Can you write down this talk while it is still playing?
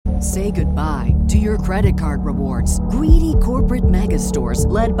Say goodbye to your credit card rewards. Greedy corporate mega stores,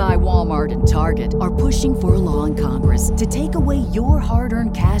 led by Walmart and Target, are pushing for a law in Congress to take away your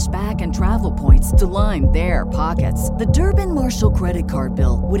hard-earned cash back and travel points to line their pockets. The Durbin-Marshall credit card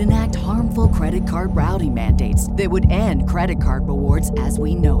bill would enact harmful credit card routing mandates that would end credit card rewards as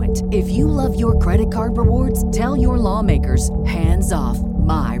we know it. If you love your credit card rewards, tell your lawmakers, hands off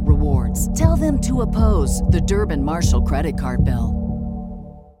my rewards. Tell them to oppose the Durbin-Marshall credit card bill.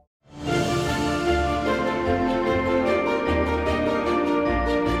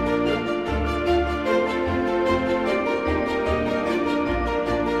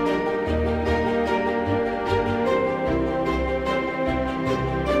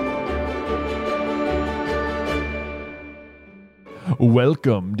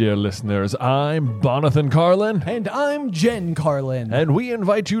 Welcome, dear listeners. I'm Bonathan Carlin. And I'm Jen Carlin. And we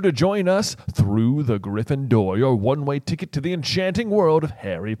invite you to join us through the Griffin Door, your one-way ticket to the enchanting world of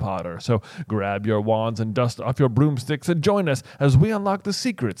Harry Potter. So grab your wands and dust off your broomsticks and join us as we unlock the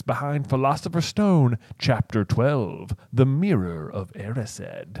secrets behind Philosopher's Stone, Chapter 12, The Mirror of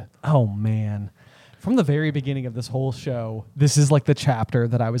Erised. Oh, man. From the very beginning of this whole show, this is like the chapter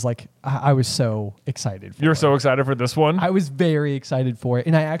that I was like, I was so excited for. You're so excited for this one? I was very excited for it.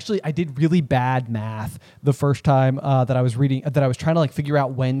 And I did really bad math the first time that I was reading, that I was trying to like figure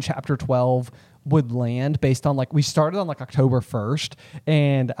out when chapter 12 would land based on like, we started on like October 1st.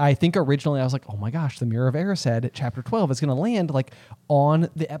 And I think originally I was like, oh my gosh, the Mirror of Erised at chapter 12 is going to land like on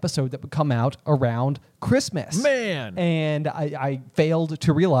the episode that would come out around Christmas. Man. And I failed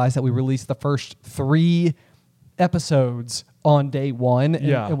to realize that we released the first 3 episodes on day 1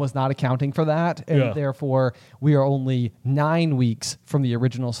 and was not accounting for that. And therefore we are only 9 weeks from the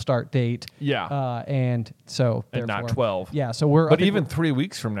original start date. Yeah. And so and not 12. Yeah. So we're, but even 3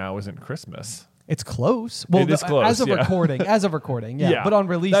 weeks from now isn't Christmas. It's close. Well, it is close, as of recording, yeah. But on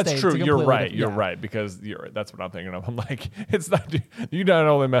release that's day, true. it's You're right. You're right because that's what I'm thinking of. I'm like, it's not. You not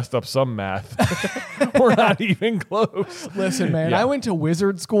only messed up some math, we're not even close. Listen, man, I went to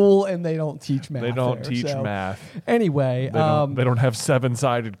wizard school and they don't teach math. They don't teach math. Anyway, they don't have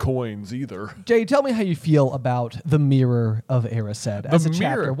 7sided coins either. Jay, tell me how you feel about the Mirror of Erised as a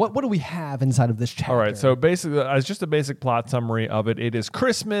chapter. What do we have inside of this chapter? All right. So basically, as just a basic plot summary of it, it is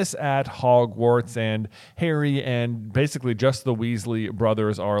Christmas at Hogwarts. And Harry and basically just the Weasley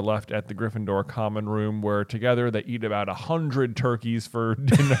brothers are left at the Gryffindor common room where together they eat about 100 turkeys for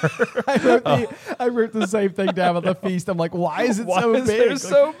dinner. I wrote the same thing down at the feast. I'm like, why is it so big?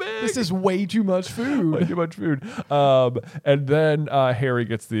 So big? This is way too much food. Way too much food. And then Harry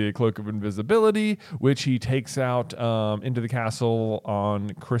gets the Cloak of Invisibility, which he takes out into the castle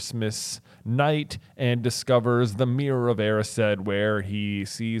on Christmas night and discovers the Mirror of Erised, where he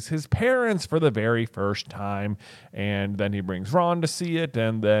sees his parents for the very first time, and then he brings Ron to see it,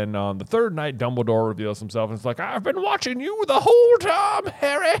 and then on the third night Dumbledore reveals himself and it's like, I've been watching you the whole time,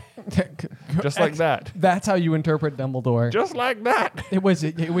 Harry. Just like that. That's how you interpret Dumbledore. Just like that. It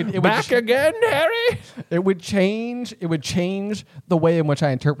would back again, Harry. It would change the way in which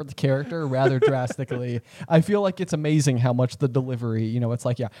I interpret the character rather drastically. I feel like it's amazing how much the delivery, it's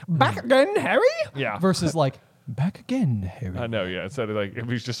like, back again, Harry? Yeah. Versus like, back again, Harry. I know, yeah. It sounded like if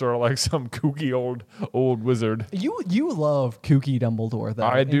he's just sort of like some kooky old wizard. You love kooky Dumbledore, though.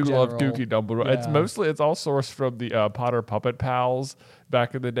 I do love kooky Dumbledore. Yeah. It's all sourced from the Potter Puppet Pals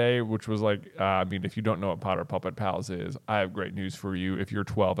back in the day, which was like, if you don't know what Potter Puppet Pals is, I have great news for you. If you're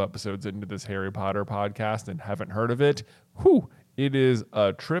 12 episodes into this Harry Potter podcast and haven't heard of it, it is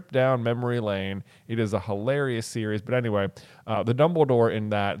a trip down memory lane. It is a hilarious series. But anyway, the Dumbledore in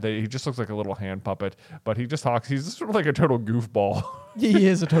that, he just looks like a little hand puppet, but he just talks. He's just sort of like a total goofball. He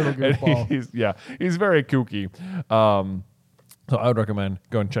is a total goofball. He's very kooky. So I would recommend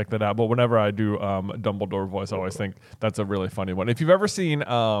go and check that out. But whenever I do Dumbledore voice, I always think that's a really funny one. If you've ever seen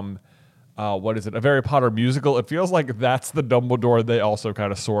what is it? A Harry Potter musical. It feels like that's the Dumbledore they also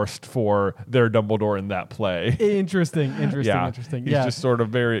kind of sourced for their Dumbledore in that play. Interesting. He's just sort of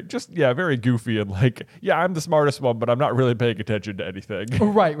very goofy and like, I'm the smartest one, but I'm not really paying attention to anything.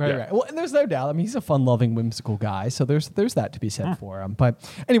 Right. Well, and there's no doubt. I mean, he's a fun-loving, whimsical guy, so there's that to be said for him. But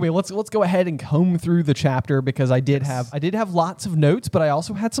anyway, let's go ahead and comb through the chapter because I did have lots of notes, but I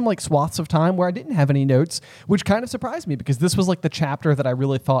also had some like swaths of time where I didn't have any notes, which kind of surprised me because this was like the chapter that I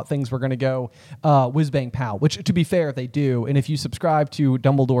really thought things were going to go whiz bang pow, which to be fair they do. And if you subscribe to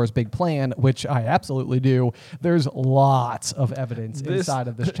Dumbledore's big plan, which I absolutely do, there's lots of evidence inside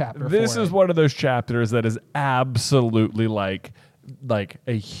of this chapter. This is one of those chapters that is absolutely like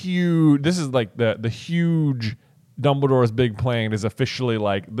a huge. This is like the huge. Dumbledore's big plan is officially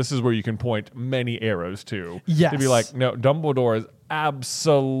like, this is where you can point many arrows to. Yes. To be like, no, Dumbledore is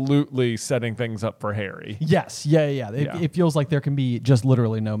absolutely setting things up for Harry. Yes. Yeah. It feels like there can be just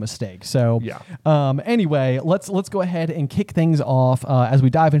literally no mistake. So, anyway, let's go ahead and kick things off as we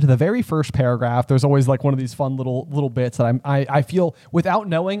dive into the very first paragraph. There's always like one of these fun little bits that I feel without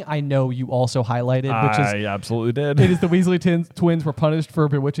knowing, I know you also highlighted, which is I absolutely did. It is the Weasley twins were punished for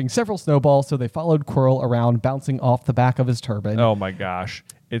bewitching several snowballs, so they followed Quirrell around, bouncing off the back of his turban. Oh my gosh.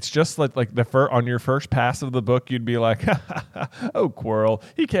 It's just like on your first pass of the book, you'd be like, "Oh, Quirrell,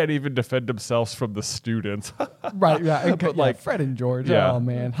 he can't even defend himself from the students." Right, yeah. But like Fred and George. Yeah, oh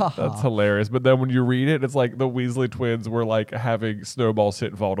man, that's hilarious. But then when you read it, it's like the Weasley twins were like having snowballs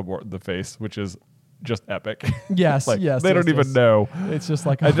hit Voldemort in the face, which is just epic. Yes, yes. They don't even know. It's just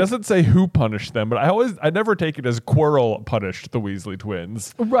like it doesn't say who punished them, but I never take it as Quirrell punished the Weasley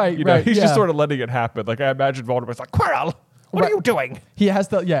twins. Right, you know, right. He's just sort of letting it happen. Like I imagine Voldemort's like, "Quirrell, what are you doing?" He has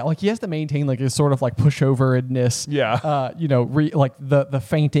to maintain like his sort of like pushover-ness. Yeah. Like the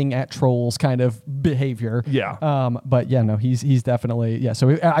fainting at trolls kind of behavior. Yeah. But yeah, no, he's definitely So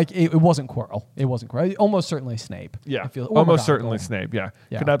it wasn't Quirrell. It wasn't Quirrell. Almost certainly Snape. Yeah. I feel, almost certainly Snape. Yeah.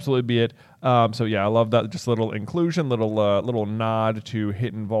 Could absolutely be it. So yeah, I love that. Just little inclusion, little nod to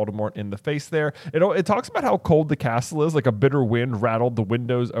hitting Voldemort in the face there. It talks about how cold the castle is. Like a bitter wind rattled the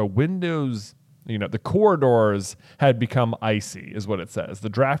windows. The corridors had become icy, is what it says. The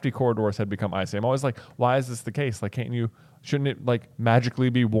drafty corridors had become icy. I'm always like, why is this the case? Like, shouldn't it like magically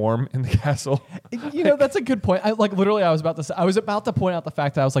be warm in the castle? That's a good point. I was about to point out the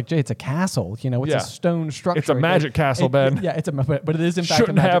fact that I was like, Jay, it's a castle. It's a stone structure. It's a magic castle, Ben. But it is in fact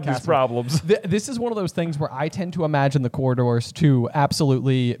shouldn't a magic have castle. these problems. This is one of those things where I tend to imagine the corridors to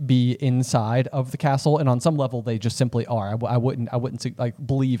absolutely be inside of the castle, and on some level they just simply are. I wouldn't like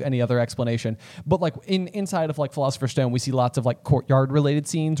believe any other explanation. But like inside of like Philosopher's Stone, we see lots of like courtyard related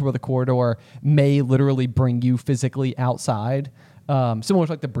scenes where the corridor may literally bring you physically outside. Similar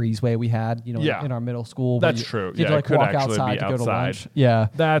to like the breezeway we had, in our middle school. That's true. You had to like it could walk actually outside be to go to outside. lunch. Yeah,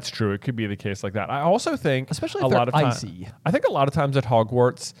 that's true. It could be the case like that. I also think, especially if they're icy. I think a lot of times at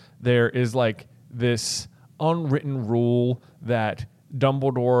Hogwarts there is like this unwritten rule that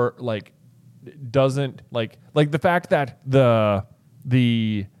Dumbledore like doesn't like the fact that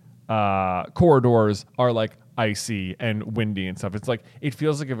the corridors are like icy and windy and stuff. It's like it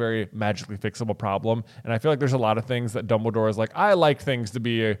feels like a very magically fixable problem, and I feel like there's a lot of things that Dumbledore is like, I like things to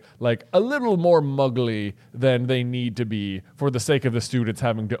be like a little more muggly than they need to be for the sake of the students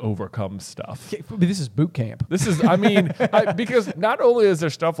having to overcome stuff. This is boot camp. This is, because not only is there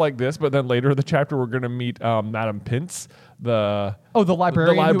stuff like this, but then later in the chapter we're going to meet Madam Pince, the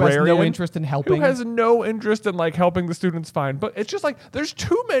librarian who has no interest in helping. Who has no interest in like helping the students find. But it's just like there's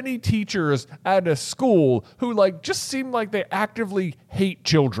too many teachers at a school who like just seem like they actively hate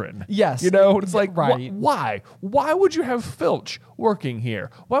children. Yes. It's like, right. Why? Why would you have Filch working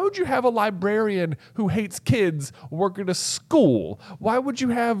here? Why would you have a librarian who hates kids working at a school? Why would you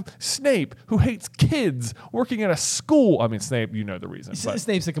have Snape who hates kids working at a school? I mean, Snape, you know the reason.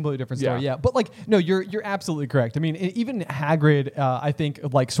 Snape's a completely different story. Yeah. But like, no, you're absolutely correct. I mean, even Hagrid, I think,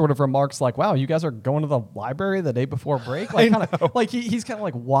 like, sort of remarks like, "Wow, you guys are going to the library the day before break." Like, he's kind of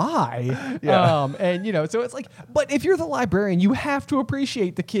like, "Why?" Yeah. So it's like, but if you're the librarian, you have to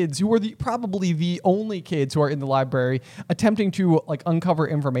appreciate the kids who are probably the only kids who are in the library attempting to like uncover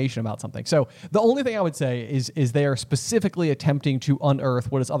information about something. So the only thing I would say is they are specifically attempting to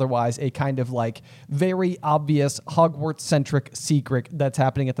unearth what is otherwise a kind of like very obvious Hogwarts centric secret that's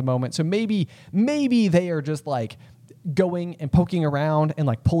happening at the moment. So maybe they are just like going and poking around and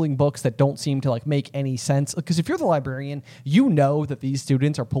like pulling books that don't seem to like make any sense. Because if you're the librarian, you know that these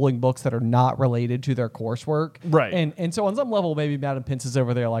students are pulling books that are not related to their coursework. Right. And so on some level, maybe Madam Pince is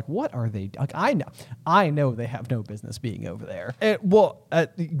over there like, what are they? Like, I know they have no business being over there.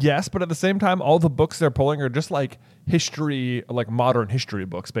 Yes, but at the same time, all the books they're pulling are just like history, like modern history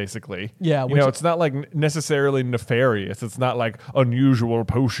books, basically. Yeah. It's not like necessarily nefarious. It's not like unusual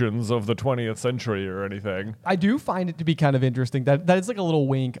potions of the 20th century or anything. I do find it to be kind of interesting that it's like a little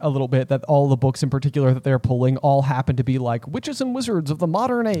wink, a little bit, that all the books in particular that they're pulling all happen to be like witches and wizards of the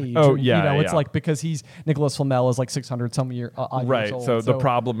modern age. Oh, yeah. It's like because Nicholas Flamel is like 600 some years old. So the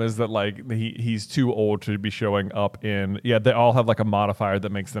problem is that like he's too old to be showing up in. Yeah, they all have like a modifier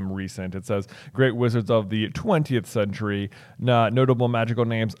that makes them recent. It says great wizards of the 20th century, notable magical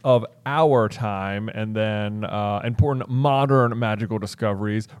names of our time, and then important modern magical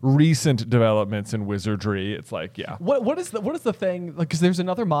discoveries, recent developments in wizardry. It's like, yeah. What is the thing? Because there's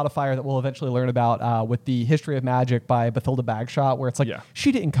another modifier that we'll eventually learn about with the History of Magic by Bathilda Bagshot, where it's like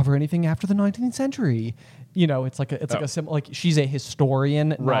she didn't cover anything after the 19th century. You know, it's like a symbol. Like she's a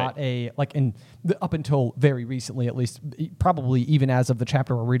historian, not a up until very recently, at least, probably even as of the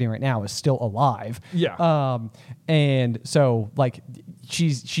chapter we're reading right now, is still alive. Yeah. And so like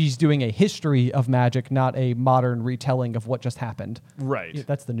she's doing a history of magic, not a modern retelling of what just happened. Right. Yeah,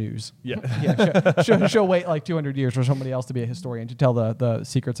 that's the news. Yeah. She'll wait like 200 years for somebody else to be a historian to tell the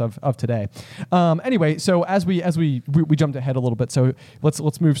secrets of today. Anyway, so as we jumped ahead a little bit, so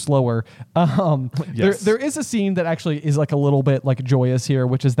let's move slower. Yes. There is a scene that actually is like a little bit like joyous here,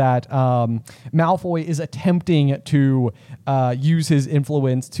 which is that Malfoy is attempting to use his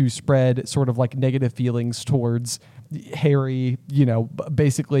influence to spread sort of like negative feelings towards Harry, you know,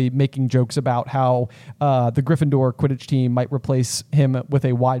 basically making jokes about how the Gryffindor Quidditch team might replace him with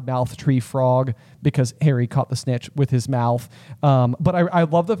a wide-mouthed tree frog because Harry caught the snitch with his mouth. But I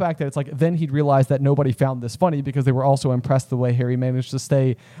love the fact that it's like then he'd realized that nobody found this funny because they were also impressed the way Harry managed to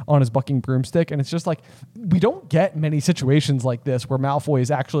stay on his bucking broomstick. And it's just like we don't get many situations like this where Malfoy is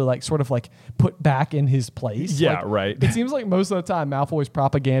actually like sort of like put back in his place. Yeah, like, right. It seems like most of the time Malfoy's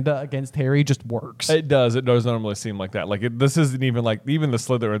propaganda against Harry just works. It does. It does normally seem like that. Like this isn't even like even the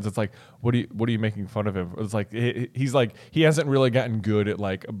Slytherins. It's like what are you making fun of him? It's like he's like he hasn't really gotten good at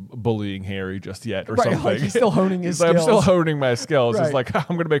like bullying Harry just yet or something. Like he's still honing his skills. skills. I'm still honing my skills. Right. It's like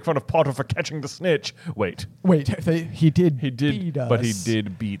I'm going to make fun of Potter for catching the snitch. Wait, he did beat us. but he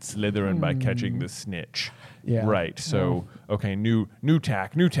did beat Slytherin by catching the snitch. Yeah. Right. So okay, new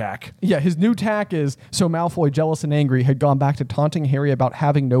tack. Yeah, his new tack is so Malfoy, jealous and angry, had gone back to taunting Harry about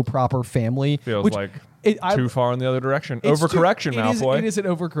having no proper family. Feels like too far in the other direction. Overcorrection, Malfoy. It is an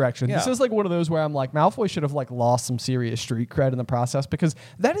overcorrection. Yeah. This is like one of those where I'm like, Malfoy should have like lost some serious street cred in the process because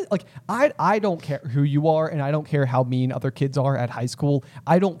that is like, I don't care who you are and I don't care how mean other kids are at high school.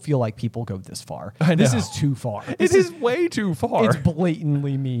 I don't feel like people go this far. This is too far. It is way too far. It's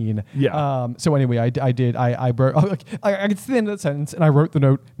blatantly mean. Yeah. So anyway, I wrote, I get to the end of the sentence and I wrote the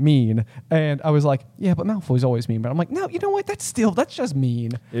note mean. And I was like, yeah, but Malfoy's always mean. But I'm like, no, you know what? That's just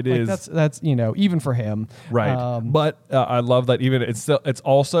mean. It like, is. That's, you know, even for him. Right. But I love that even it's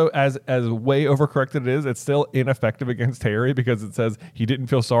also as way overcorrected it is, it's still ineffective against Harry because it says he didn't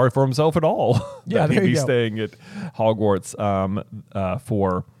feel sorry for himself at all. Yeah, that there he'd you be go. staying at Hogwarts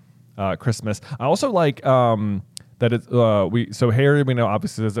for Christmas. I also like that it's so Harry we know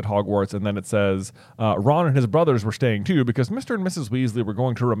obviously is at Hogwarts, and then it says Ron and his brothers were staying too because Mr. and Mrs. Weasley were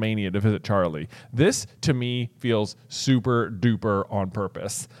going to Romania to visit Charlie. This to me feels super duper on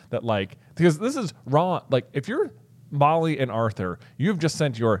purpose. That like because this is Ron, like if you're Molly and Arthur, you've just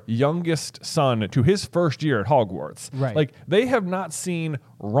sent your youngest son to his first year at Hogwarts. Right. Like they have not seen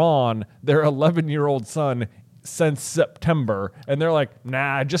Ron, their 11-year-old son, since September, and they're like,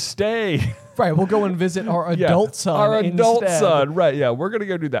 nah, just stay. Right, we'll go and visit our adult son. Our adult instead. son, right? Yeah, we're gonna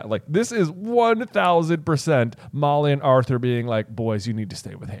go do that. Like, this is 1,000% Molly and Arthur being like, boys, you need to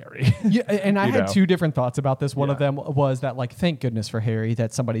stay with Harry. Yeah, and I had know? two different thoughts about this. One of Yeah. them was that, like, thank goodness for Harry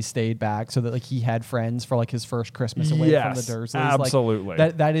that somebody stayed back so that like he had friends for like his first Christmas away from the Yes, Dursleys. absolutely.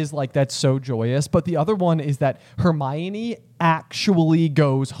 Like, that is like that's so joyous. But the other one is that Hermione actually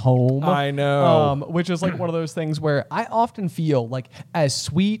goes home. I know. Which is like one of those things where I often feel like as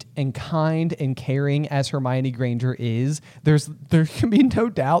sweet and kind and caring as Hermione Granger is, there can be no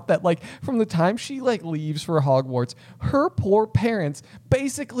doubt that like from the time she like leaves for Hogwarts, her poor parents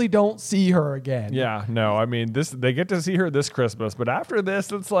basically don't see her again. Yeah, no, I mean they get to see her this Christmas, but after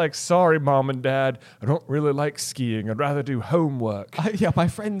this, it's like, sorry, Mom and Dad, I don't really like skiing. I'd rather do homework. Yeah, my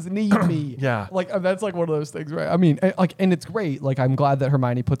friends need me. Yeah. Like that's like one of those things, right? I mean, and it's great. Like I'm glad that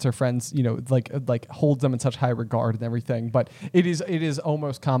Hermione puts her friends, you know, like holds them in such high regard and everything. But it is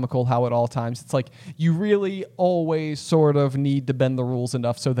almost comical how at all times it's like you really always sort of need to bend the rules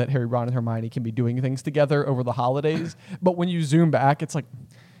enough so that Harry, Ron, and Hermione can be doing things together over the holidays. But when you zoom back, it's like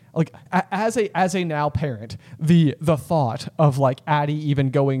as a now parent, the thought of like Addie even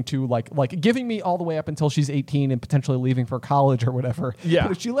going to like giving me all the way up until she's 18 and potentially leaving for college or whatever. Yeah.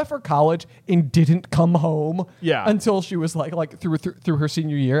 But if she left for college and didn't come home Yeah. until she was like through her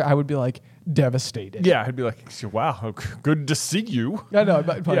senior year, I would be like, devastated. Yeah, I'd be like, wow, good to see you. I know,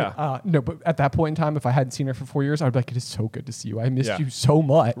 but Yeah. no, but at that point in time, if I hadn't seen her for 4 years, I'd be like, it is so good to see you. I missed Yeah. you so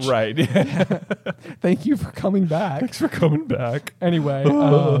much. Right. Thank you for coming back. Thanks for coming back. Anyway,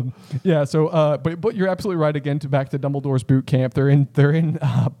 yeah. So, but you're absolutely right. Again, back to Dumbledore's boot camp. They're in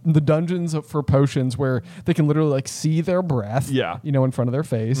the dungeons for potions where they can literally like see their breath. Yeah. In front of their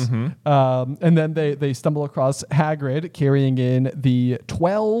face. And then they stumble across Hagrid carrying in the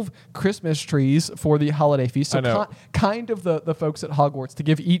 12 Christmas trees for the holiday feast. So I know. kind of the folks at Hogwarts to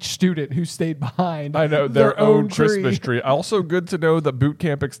give each student who stayed behind. I know, their own Christmas tree. tree. Also good to know that boot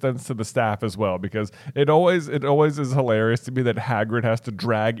camp extends to the staff as well, because it always is hilarious to me that Hagrid has to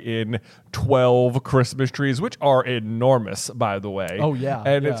drag in 12 Christmas trees, which are enormous, by the way. Oh, yeah,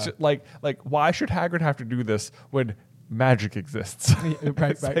 And yeah. it's just like why should Hagrid have to do this when magic exists?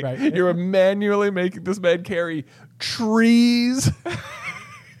 Right. You're manually making this man carry trees.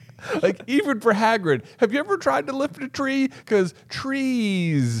 Like, even for Hagrid, have you ever tried to lift a tree? Because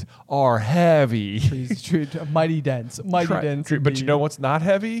trees are heavy. Mighty dense. But you know what's not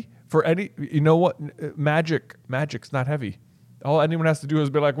heavy? You know what? Magic's not heavy. All anyone has to do is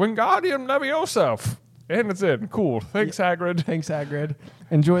be like, Wingardium Leviosa. And it's in. Cool. Thanks, Hagrid. Thanks, Hagrid.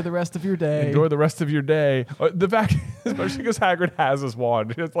 Enjoy the rest of your day. Enjoy the rest of your day. The fact, especially because Hagrid has his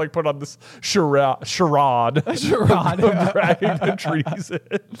wand, he has to like put on this charade of dragging the trees in.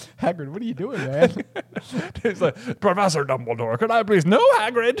 Hagrid, what are you doing, man? He's like, Professor Dumbledore, could I please? No,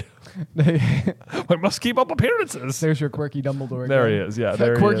 Hagrid. We must keep up appearances. There's your quirky Dumbledore. There again. he is. Yeah, That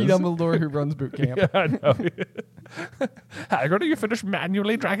there quirky he is. Dumbledore who runs boot camp. Yeah, I know. Hagrid, are you finished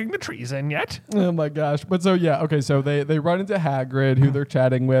manually dragging the trees in yet? Oh my gosh. But so yeah, okay, so they run into Hagrid, who they're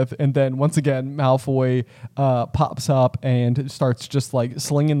chatting with, and then once again Malfoy pops up and starts just like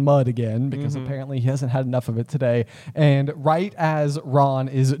slinging mud again, because apparently he hasn't had enough of it today. And right as Ron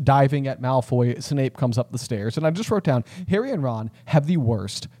is diving at Malfoy, Snape comes up the stairs. And I just wrote down, Harry and Ron have the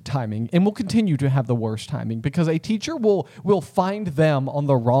worst timing and will continue to have the worst timing, because a teacher will find them on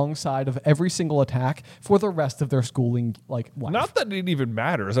the wrong side of every single attack for the rest of their schooling life. Not that it even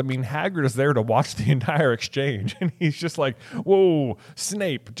matters. I mean, Hagrid is there to watch the entire exchange, and he's just like, whoa,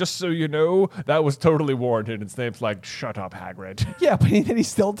 Snape, just so you know, that was totally warranted. And Snape's like, shut up, Hagrid. Yeah, but then he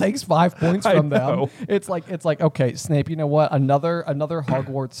still takes 5 points I from them. know. It's like, okay, Snape, you know what? Another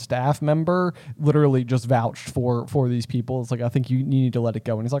Hogwarts staff member literally just vouched for these people. It's like, I think you need to let it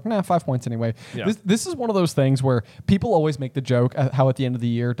go. And he's like, nah, 5 points anyway. Yeah. This is one of those things where people always make the joke how at the end of the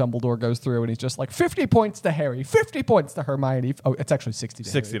year Dumbledore goes through and he's just like 50 points to Harry, 50 points to Hermione. Oh, it's actually 60 to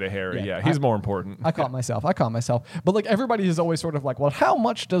 60 Harry. to Harry, yeah. He's more important. I caught myself. But like everybody is always sort of like, well, how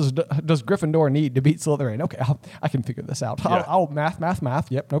much does Gryffindor need to beat Slytherin? Okay, I can figure this out. Yeah. I'll math.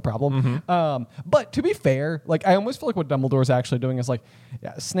 Yep, no problem. But to be fair, like I almost feel like what Dumbledore's actually doing is like,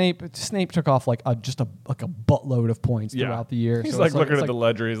 yeah, Snape took off like a buttload of points throughout the year. He's So like it's looking at the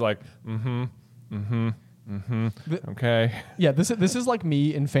ledger. He's like, okay. Yeah, this is like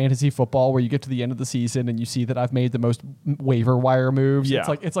me in fantasy football, where you get to the end of the season and you see that I've made the most waiver wire moves. Yeah.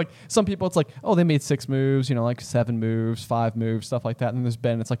 It's like some people, it's like, oh, they made 6 moves, like 7 moves, 5 moves, stuff like that. And then there's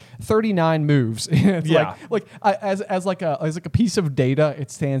Ben, it's like 39 moves. It's Yeah. as like a piece of data,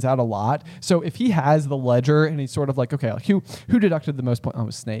 it stands out a lot. So if he has the ledger and he's sort of like, okay, who deducted the most points? Oh, it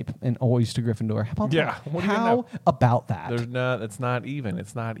was Snape and always to Gryffindor. How about Yeah, that? what do you How know? about that? It's not even.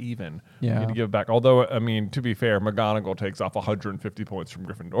 It's not even. Yeah. You need to give it back. Although, I mean, to be fair, McGonagall takes off 150 points from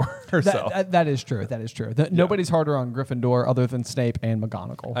Gryffindor herself. That is true. Nobody's harder on Gryffindor other than Snape and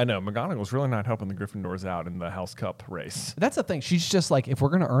McGonagall. I know. McGonagall's really not helping the Gryffindors out in the House Cup race. That's the thing. She's just like, if we're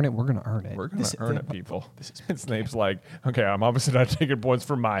going to earn it, we're going to earn it. We're going to earn it, people. And Snape's like, okay, I'm obviously not taking points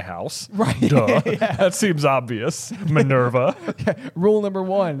from my house. Right. Duh. That seems obvious. Minerva. Rule number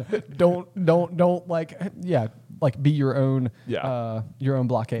 1, don't like be your own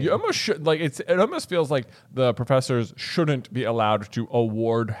blockade. You almost should, like, it almost feels like the professors shouldn't be allowed to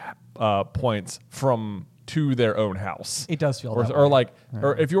award points to their own house. It does feel or, that or way. like,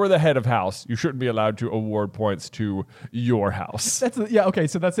 or if you're the head of house, you shouldn't be allowed to award points to your house. Okay,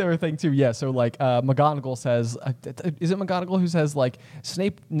 so that's the other thing too. Yeah, so like McGonagall says, is it McGonagall who says like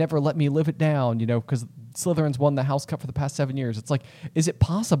Snape never let me live it down, because Slytherin's won the House Cup for the past 7 years. It's like, is it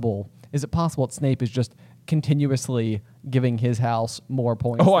possible that Snape is just continuously giving his house more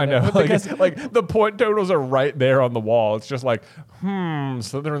points? Oh, I know. Because like the point totals are right there on the wall. It's just like,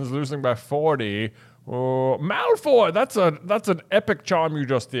 Slytherin's losing by 40. Oh, Malfoy, that's an epic charm you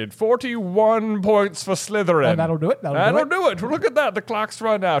just did. 41 points for Slytherin. Oh, that'll do it. That'll do it. Look at that. The clock's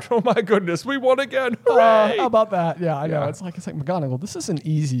run out. Oh my goodness, we won again. Hooray! how about that? Yeah, I know. Yeah. It's like McGonagall. This is an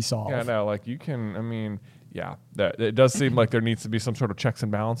easy solve. Yeah, I know. Like you can. I mean, Yeah, that it does seem like there needs to be some sort of checks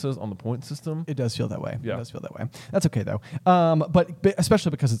and balances on the point system. It does feel that way. Yeah. It does feel that way. That's okay though. But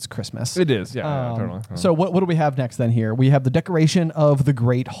especially because it's Christmas. It is. Yeah, totally. So what do we have next then here? We have the decoration of the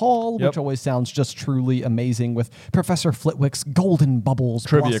Great Hall, which always sounds just truly amazing with Professor Flitwick's golden bubbles.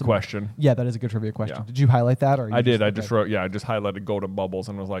 Trivia blossom. question. Yeah, that is a good trivia question. Yeah. Did you highlight that? Or I did. I just wrote. Yeah, I just highlighted golden bubbles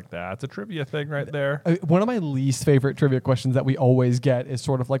and was like, "That's a trivia thing right there." One of my least favorite trivia questions that we always get is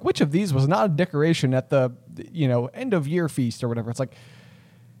sort of like, which of these was not a decoration at the end of year feast or whatever? It's like,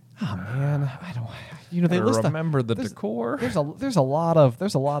 oh man, I don't. They list remember the decor. There's a lot of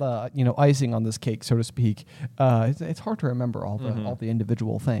icing on this cake, so to speak. It's hard to remember all the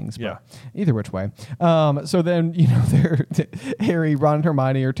individual things. But either which way. So then Harry, Ron, and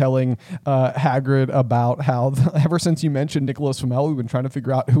Hermione are telling Hagrid about how ever since you mentioned Nicholas Flamel, we've been trying to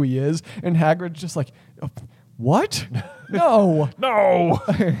figure out who he is, and Hagrid's just like, what? No, No.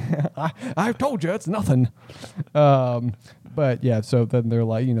 I've told you it's nothing. But yeah, so then they're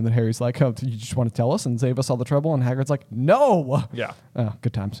like, then Harry's like, oh, you just want to tell us and save us all the trouble? And Hagrid's like, no. Yeah. Oh,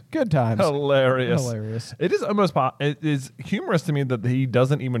 good times. Good times. Hilarious. It is almost, it is humorous to me that he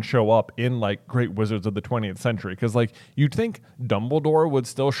doesn't even show up in like Great Wizards of the 20th century. Because like you'd think Dumbledore would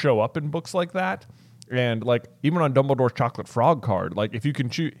still show up in books like that. And like even on Dumbledore's Chocolate Frog card, like if you can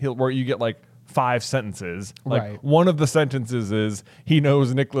choose where you get like 5 sentences. Like one of the sentences is he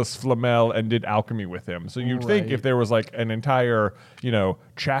knows Nicholas Flamel and did alchemy with him. So you'd think if there was like an entire,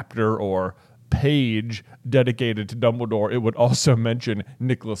 chapter or page dedicated to Dumbledore, it would also mention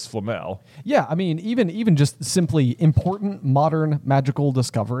Nicholas Flamel. Yeah, I mean, even just simply important modern magical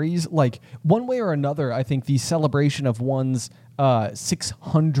discoveries, like one way or another, I think the celebration of one's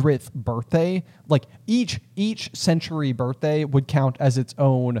 600th birthday, like each century birthday would count as its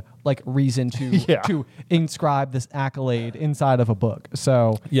own like reason to inscribe this accolade inside of a book.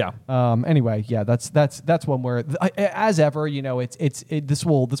 So anyway, that's one where as ever, this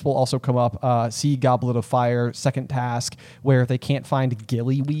will also come up. See Goblet of Fire, second task, where they can't find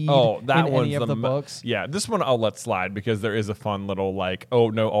gillyweed in any of the books. Yeah, this one I'll let slide because there is a fun little like,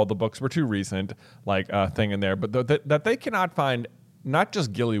 oh no, all the books were too recent thing in there, but that they cannot find not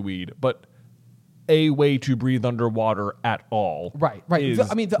just gillyweed, but a way to breathe underwater at all. Right.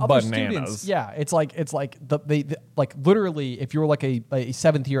 The other students, it's like they literally, if you're like a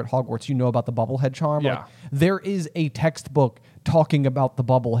seventh year at Hogwarts, about the bubblehead charm. Yeah. Like, there is a textbook talking about the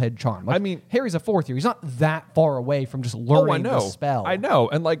bubblehead charm. Like, I mean, Harry's a fourth year. He's not that far away from just learning the spell. I know.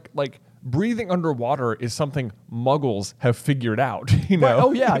 And like breathing underwater is something Muggles have figured out, Right.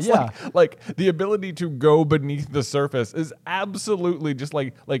 Oh yeah, yeah. Like the ability to go beneath the surface is absolutely just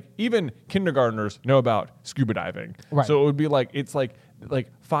like even kindergartners know about scuba diving. Right. So it would be like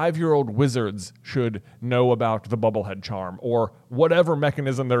 5-year-old wizards should know about the bubblehead charm or whatever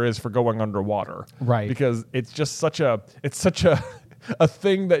mechanism there is for going underwater. Right. Because it's just such a a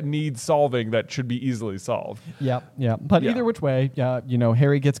thing that needs solving that should be easily solved. Yeah. But either which way,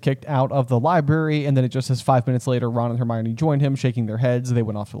 Harry gets kicked out of the library, and then it just says 5 minutes later, Ron and Hermione joined him, shaking their heads. They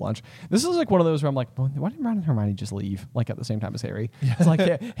went off to lunch. This is like one of those where I'm like, why didn't Ron and Hermione just leave like at the same time as Harry? It's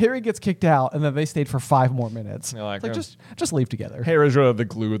like Harry gets kicked out, and then they stayed for 5 more minutes. Like, just leave together. Harry's really the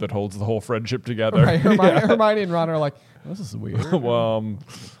glue that holds the whole friendship together. Right. Hermione and Ron are like, this is weird. Well,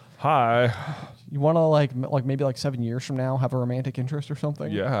 hi. You want to maybe 7 years from now have a romantic interest or something?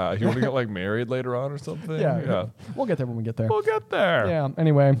 Yeah. You want to get married later on or something? Yeah. We'll get there when we get there. We'll get there. Yeah.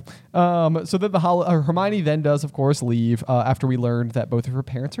 Anyway, so then Hermione then does, of course, leave after we learned that both of her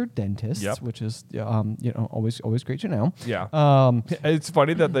parents are dentists, which is always great to know. Yeah. It's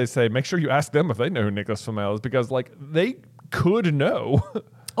funny that they say make sure you ask them if they know who Nicholas Flamel is because they could know.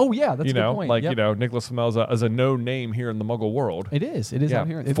 Oh yeah, that's a good point. Nicholas Flamel is a known name here in the Muggle world. It is out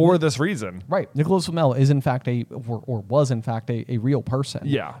here for this reason. Right, Nicholas Flamel is in fact was in fact a real person.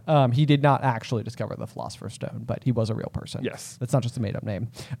 Yeah. He did not actually discover the Philosopher's Stone, but he was a real person. Yes, that's not just a made up name.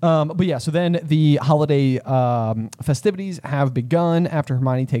 But yeah, so then the holiday festivities have begun after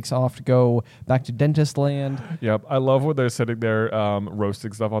Hermione takes off to go back to Dentist Land. Yep, I love when they're sitting there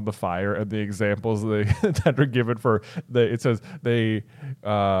roasting stuff on the fire and the examples that are given for it says they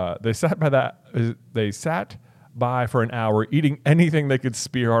sat by for an hour eating anything they could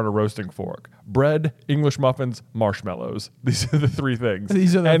spear on a roasting fork. Bread, English muffins, marshmallows. These are the 3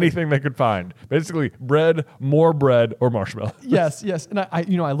 things. Anything they could find. Basically, bread, more bread, or marshmallows. Yes. And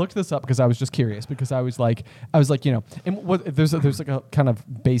I looked this up because I was just curious because I was like, and there's like a kind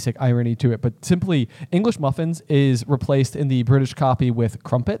of basic irony to it, but simply English muffins is replaced in the British copy with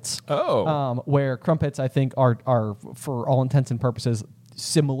crumpets. Oh. Where crumpets I think are for all intents and purposes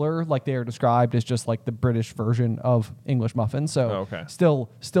similar. Like they are described as just like the British version of English muffins. So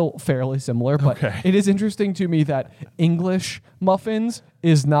still fairly similar. But it is interesting to me that English muffins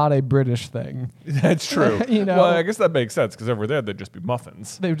is not a British thing. That's true. Well, I guess that makes sense because over there they'd just be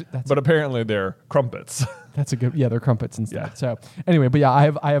muffins. But apparently they're crumpets. That's a good. Yeah, they're crumpets instead. Yeah. So anyway, but yeah,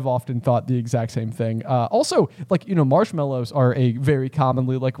 I have often thought the exact same thing. Also, like marshmallows are a very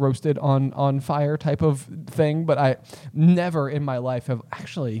commonly like roasted on fire type of thing, but I never in my life have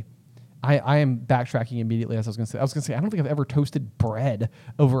actually. I am backtracking immediately as I was going to say. I don't think I've ever toasted bread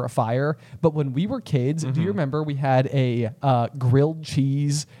over a fire. But when we were kids, do you remember we had a grilled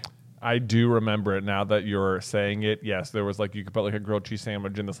cheese? I do remember it now that you're saying it. Yes, there was like you could put like a grilled cheese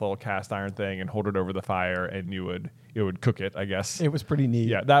sandwich in this little cast iron thing and hold it over the fire, and it would cook it. I guess it was pretty neat.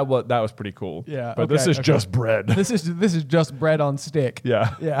 Yeah, that was pretty cool. Yeah, but this is just bread. This is just bread on stick.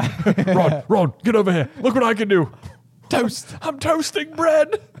 Yeah, yeah. Ron, get over here. Look what I can do. Toast. I'm toasting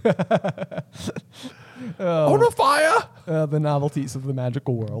bread. On a fire. The novelties of the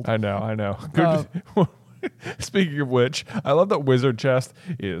magical world. I know. Good. Speaking of which, I love that wizard chess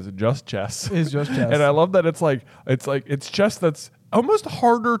is just chess. And I love that it's chess that's almost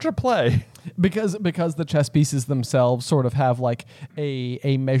harder to play. Because the chess pieces themselves sort of have like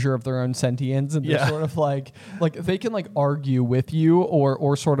a measure of their own sentience, and they're sort of like they can like argue with you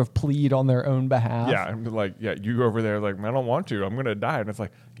or sort of plead on their own behalf. Yeah, I'm like, you go over there like, I don't want to, I'm gonna die, and it's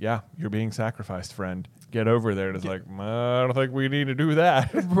like, yeah, you're being sacrificed, friend. Get over there. And it's like, I don't think we need to do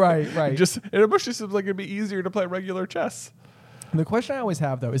that. Right. It almost just seems like it'd be easier to play regular chess. The question I always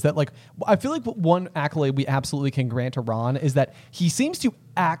have, though, is that like I feel like one accolade we absolutely can grant to Ron is that he seems to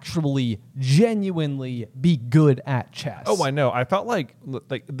actually genuinely be good at chess. Oh, I know. I felt like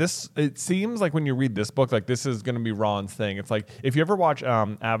this. It seems like when you read this book, like this is going to be Ron's thing. It's like if you ever watch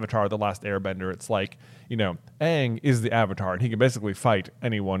Avatar: The Last Airbender, it's like Aang is the Avatar, and he can basically fight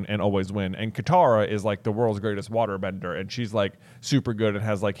anyone and always win. And Katara is like the world's greatest waterbender, and she's like super good and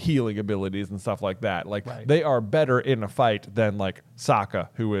has like healing abilities and stuff like that. Like they are better in a fight than like Sokka,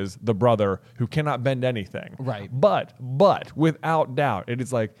 who is the brother who cannot bend anything. Right. But without doubt, it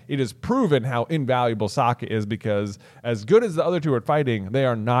is proven how invaluable Sokka is, because as good as the other two are fighting, they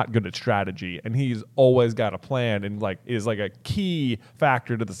are not good at strategy, and he's always got a plan and like is like a key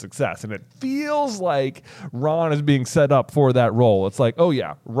factor to the success. And it feels like Ron is being set up for that role. It's like, oh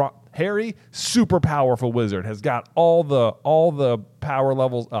yeah, Harry, super powerful wizard, has got all the power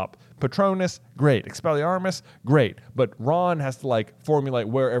levels up. Patronus, great. Expelliarmus, great. But Ron has to like formulate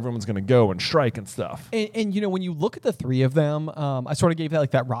where everyone's going to go and strike and stuff. And when you look at the three of them, I sort of gave that like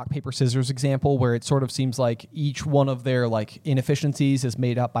that rock paper scissors example where it sort of seems like each one of their like inefficiencies is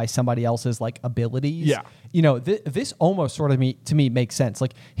made up by somebody else's like abilities. Yeah. This almost sort of to me makes sense.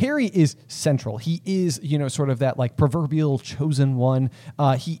 Like Harry is central. He is sort of that like proverbial chosen one.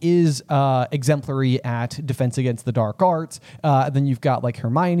 He is exemplary at defense against the dark arts. Then you've got like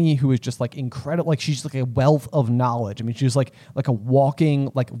Hermione, who is just like incredible. Like she's like a wealth of knowledge. I mean, she's like a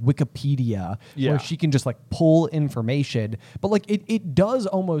walking like Wikipedia where she can just like pull information. But like it does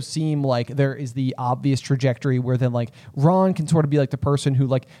almost seem like there is the obvious trajectory where then like Ron can sort of be like the person who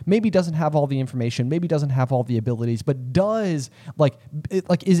like maybe doesn't have all the information, maybe doesn't have all the abilities, but does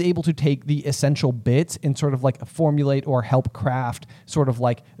is able to take the essential bits and sort of like formulate or help craft sort of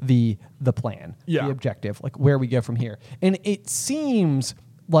like the plan, the objective, like where we go from here. And it seems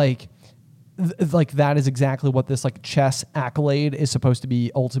like that is exactly what this like chess accolade is supposed to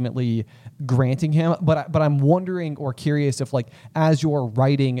be ultimately granting him. But I'm wondering or curious if like as you're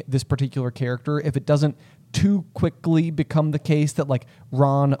writing this particular character, if it doesn't too quickly become the case that like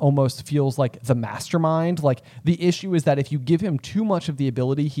Ron almost feels like the mastermind. Like the issue is that if you give him too much of the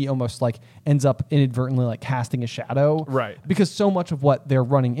ability, he almost like ends up inadvertently like casting a shadow. Right. Because so much of what they're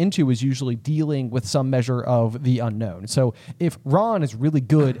running into is usually dealing with some measure of the unknown. So if Ron is really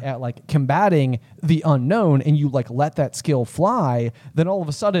good at like combating the unknown and you like let that skill fly, then all of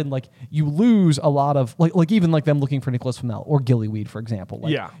a sudden like you lose a lot of like even like them looking for Nicholas Flamel or Gillyweed, for example.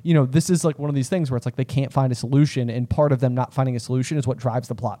 Like, this is like one of these things where it's like they can't find a solution, and part of them not finding a solution is what drives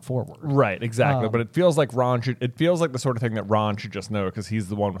the plot forward. Right, exactly. But it feels like it feels like the sort of thing that Ron should just know because he's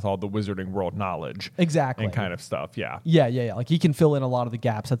the one with all the wizarding world knowledge. Exactly. And kind of stuff. Yeah. Yeah. Like he can fill in a lot of the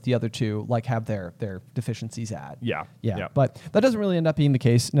gaps that the other two like have their deficiencies at. Yeah. But that doesn't really end up being the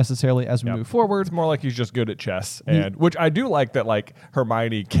case necessarily as we move forward. It's more like he's just good at chess, and which I do like that like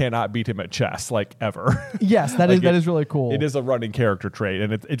Hermione cannot beat him at chess like ever. Yes, that is really cool. It is a running character trait,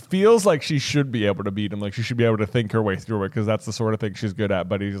 and it feels like she should be able to beat him. Like she should be able to think her way through it because that's the sort of thing she's good at.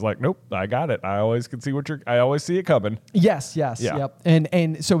 But he's like, nope, I got it. I always see it coming. Yes, Yeah. yep.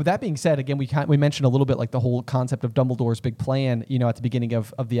 And so that being said, again, we mentioned a little bit like the whole concept of Dumbledore's big plan, at the beginning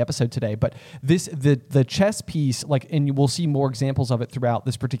of the episode today. But the chess piece, like, and we'll see more examples of it throughout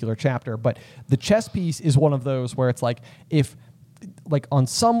this particular chapter. But the chess piece is one of those where it's like, if like on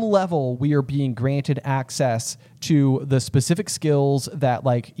some level we are being granted access to the specific skills that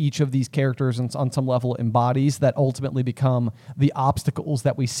like each of these characters on some level embodies, that ultimately become the obstacles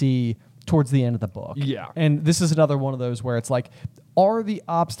that we see towards the end of the book. Yeah. And this is another one of those where it's like, are the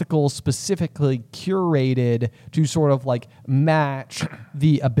obstacles specifically curated to sort of like match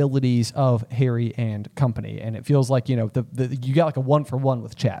the abilities of Harry and company? And it feels like, you got like a 1-for-1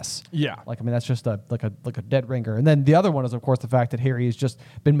 with chess. Yeah. Like, I mean, that's just a dead ringer. And then the other one is, of course, the fact that Harry has just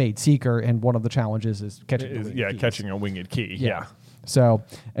been made Seeker, and one of the challenges is catching a winged key. Yeah. So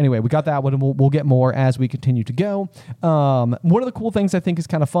anyway, we got that one, and we'll get more as we continue to go. One of the cool things I think is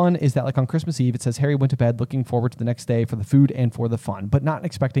kind of fun is that like on Christmas Eve, it says Harry went to bed looking forward to the next day for the food and for the fun, but not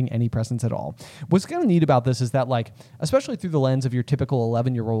expecting any presents at all. What's kind of neat about this is that like, especially through the lens of your typical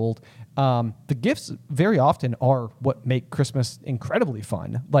 11-year-old, the gifts very often are what make Christmas incredibly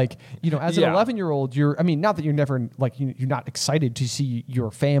fun. Like, as an 11-year-old, not that you're never like, you're not excited to see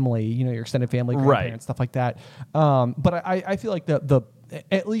your family, your extended family, grandparents, stuff like that. But I feel like the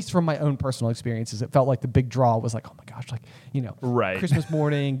at least from my own personal experiences, it felt like the big draw was like, oh my gosh, like, Christmas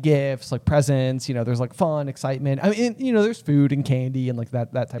morning, gifts, like presents, there's like fun, excitement. I mean, there's food and candy and like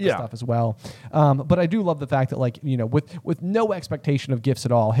that type of stuff as well. But I do love the fact that like, with no expectation of gifts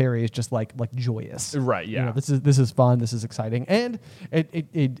at all, Harry is just like joyous. Right. Yeah. This is fun. This is exciting. And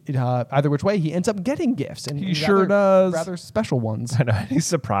it either which way, he ends up getting gifts, and he sure does, rather special ones. I know. He's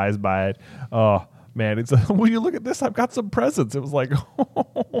surprised by it. Oh, man, it's will you look at this? I've got some presents. It was like,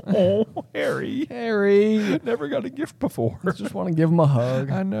 oh, Harry, never got a gift before. I just want to give him a hug.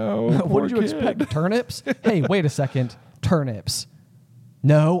 I know. What did you expect? Turnips? Hey, wait a second. Turnips.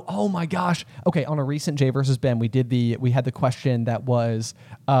 No. Oh my gosh. Okay. On a recent Jay versus Ben, we had the question that was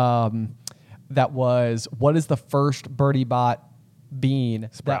what is the first Birdie Bot bean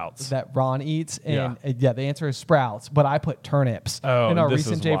Sprouts that Ron eats? And the answer is Sprouts, but I put turnips. Oh, in our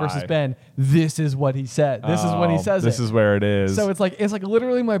recent Jay versus Ben, this is what he said. This is when he says this is where it is. So it's like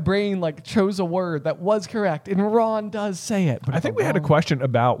literally my brain like chose a word that was correct, and Ron does say it. But I think we had a question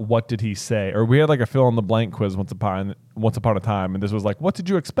about what did he say, or we had like a fill in the blank quiz once upon a time, and this was like, what did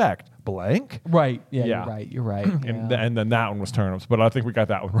you expect? Blank? Right. Yeah. You're right. And then that one was turnips, but I think we got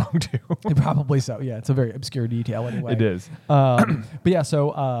that one wrong too. Probably so. Yeah, it's a very obscure detail anyway. It is. But yeah,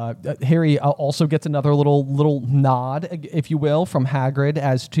 so Harry also gets another little nod, if you will, from Hagrid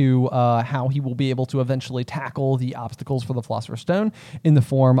as to how he will be able to eventually tackle the obstacles for the Philosopher's Stone in the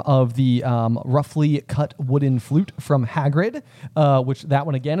form of the roughly cut wooden flute from Hagrid, which that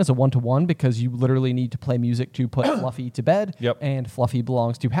one again is a 1-to-1 because you literally need to play music to put Fluffy to bed. Yep. And Fluffy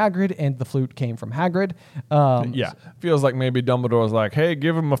belongs to Hagrid, and the flute came from Hagrid. Feels like maybe Dumbledore's like, hey,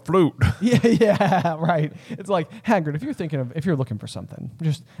 give him a flute. Yeah, right. It's like, Hagrid, if you're looking for something,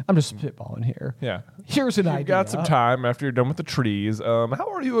 I'm just spitballing here. Yeah. Here's an idea. You've got some time after you're done with the trees.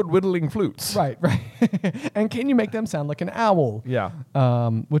 How are you at whittling flutes? Right. And can you make them sound like an owl? Yeah.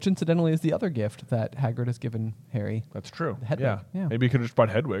 Which incidentally is the other gift that Hagrid has given Harry. That's true. Hedwig. Yeah. Maybe he could have just brought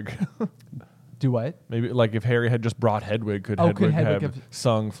Hedwig. Do what? Maybe like if Harry had just brought Hedwig, could Hedwig have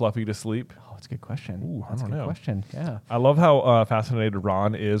sung Fluffy to sleep? Oh, that's a good question. Ooh, that's I don't know. Question. Yeah. I love how fascinated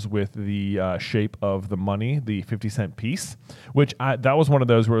Ron is with the shape of the money, the 50-cent piece, which that was one of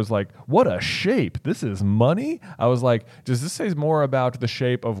those where it was like, what a shape. This is money? I was like, does this say more about the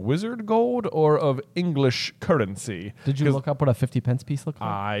shape of wizard gold or of English currency? Did you look up what a 50-pence piece looked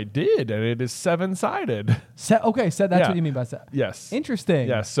like? I did, and it is 7-sided. That's what you mean by that. Yes. Interesting.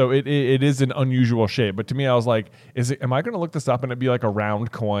 Yes, so it is an unusual shape, but to me I was like, am I going to look this up and it'd be like a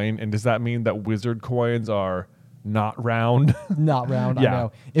round coin, and does that mean that wizard coins are not round? Not round. Yeah. I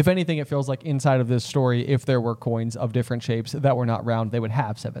know. If anything, it feels like inside of this story, if there were coins of different shapes that were not round, they would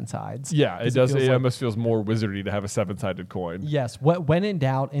have 7 sides. Yeah, it does. It almost feels more wizardy to have a 7-sided coin. Yes. When in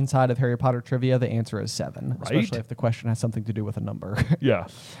doubt, inside of Harry Potter trivia, the answer is 7, right? Especially if the question has something to do with a number. Yeah.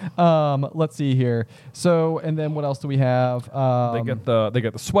 Let's see here. So, and then what else do we have? They get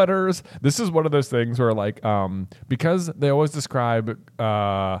the sweaters. This is one of those things where like because they always describe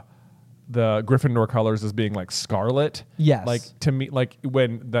the Gryffindor colors as being like scarlet. Yes. Like to me, like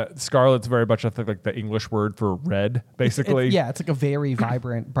when the scarlet's very much, I think, like the English word for red, basically. It's like a very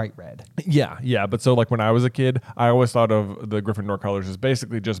vibrant, bright red. Yeah. But so like when I was a kid, I always thought of the Gryffindor colors as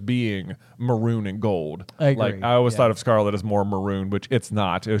basically just being maroon and gold. I agree. Like I always thought of scarlet as more maroon, which it's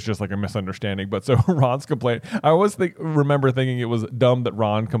not. It was just like a misunderstanding. But so Ron's complaint, I always remember thinking it was dumb that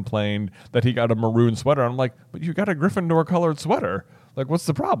Ron complained that he got a maroon sweater. I'm like, but you got a Gryffindor colored sweater. Like, what's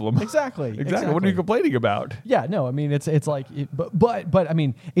the problem? Exactly. What are you complaining about? Yeah, no, I mean, it's like, but I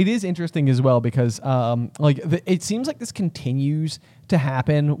mean, it is interesting as well because, it seems like this continues to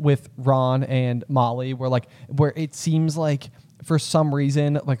happen with Ron and Molly, where it seems like for some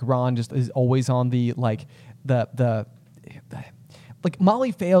reason, like Ron just is always on the like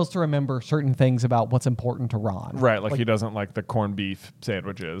Molly fails to remember certain things about what's important to Ron. Right, like he doesn't like the corned beef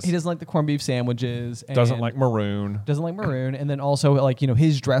sandwiches. He doesn't like the corned beef sandwiches. And doesn't like maroon. And then also like,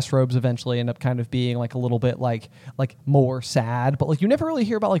 his dress robes eventually end up kind of being like a little bit like more sad, but like you never really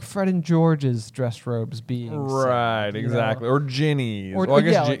hear about like Fred and George's dress robes being right, sad, exactly, or Ginny's. Or I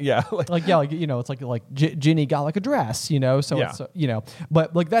guess it's like Ginny got like a dress, so Yeah. it's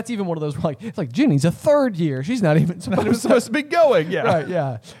but like that's even one of those where, like it's like Ginny's a third year, she's not even supposed to be going. Yeah. Right,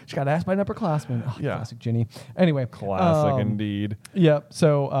 yeah. She got asked by an upperclassman. Oh, Yeah. Classic Ginny. Anyway. Classic indeed. Yeah.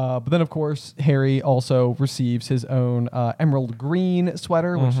 So, but then, of course, Harry also receives his own emerald green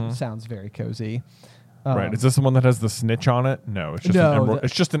sweater, which sounds very cozy. Right. Is this the one that has the snitch on it? No, it's just an emerald.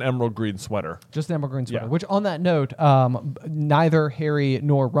 It's just an emerald green sweater. Just an emerald green sweater. Yeah. Which, on that note, neither Harry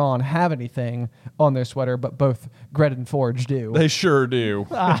nor Ron have anything on their sweater, but both Gred and Forge do. They sure do.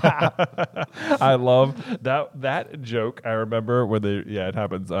 I love that joke. I remember where it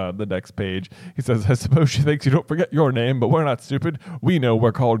happens the next page. He says, "I suppose she thinks you don't forget your name, but we're not stupid. We know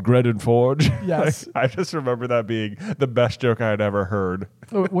we're called Gred and Forge." Yes. I just remember that being the best joke I had ever heard.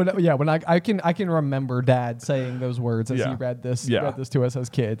 When I can remember Dad saying those words as he read this to us as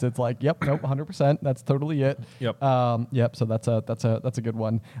kids. It's like, yep, nope, 100%. That's totally it. Yep. Yep. So that's a good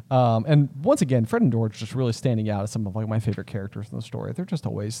one. And once again, Fred and George just really standing out as some of like my favorite characters in the story. There's just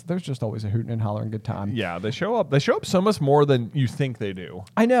always a hooting and hollering good time. Yeah, they show up so much more than you think they do.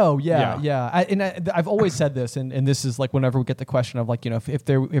 I know. Yeah. I've always said this, and this is like whenever we get the question of like, if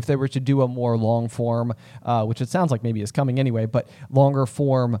they were to do a more long form, which it sounds like maybe is coming anyway, but longer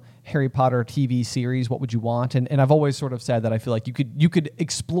form Harry Potter TV series, what would you want? And I've always sort of said that I feel like you could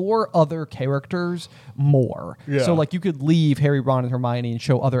explore other characters more. Yeah. So like you could leave Harry, Ron, and Hermione and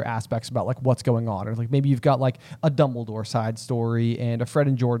show other aspects about like what's going on, or like maybe you've got like a Dumbledore side story and a Fred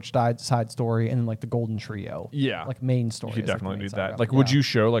and George side story, and then like the Golden Trio. Yeah, like main story. You could definitely do that. Saga. Like, would you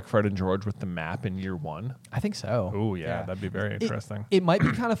show like Fred and George with the map in year 1? I think so. Oh yeah, that'd be very interesting. It might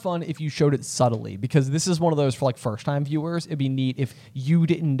be kind of fun if you showed it subtly, because this is one of those for like first time viewers. It'd be neat if you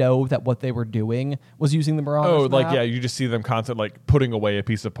didn't know that what they were doing was using the Marauders map. You just see them constantly like putting away a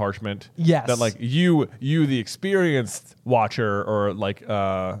piece of parchment. Yes. That like you the experienced watcher or like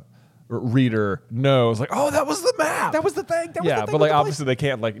reader knows like, oh, that was the map. That was the thing. But like obviously they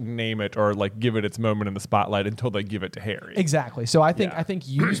can't like name it or like give it its moment in the spotlight until they give it to Harry. Exactly. So I think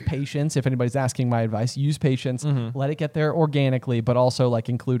use patience. If anybody's asking my advice, use patience. Let it get there organically, but also like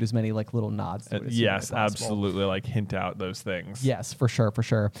include as many like little nods to it as yes, possible. absolutely. Like hint out those things. Yes, for sure.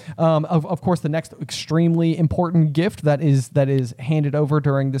 Of course, the next extremely important gift that is handed over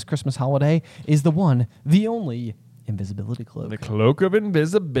during this Christmas holiday is the one, the only invisibility cloak. The cloak of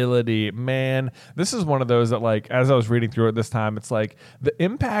invisibility. Man, this is one of those that like, as I was reading through it this time, it's like the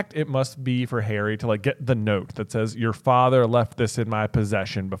impact it must be for Harry to like get the note that says, your father left this in my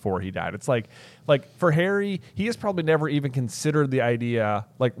possession before he died. It's like for Harry, he has probably never even considered the idea.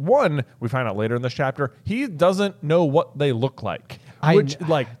 Like one, we find out later in this chapter, he doesn't know what they look like.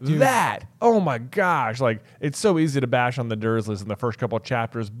 That, oh my gosh, like it's so easy to bash on the Dursleys in the first couple of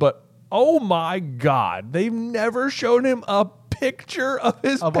chapters, but oh my God, they've never shown him a picture of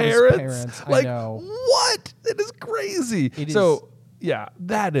his parents. Like, I know. What? It is crazy.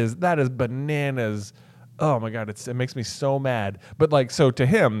 That is bananas. Oh my God, it makes me so mad. But like, so to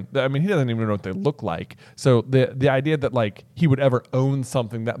him, I mean, he doesn't even know what they look like. So the idea that like he would ever own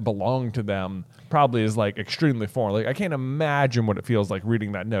something that belonged to them probably is like extremely foreign. Like I can't imagine what it feels like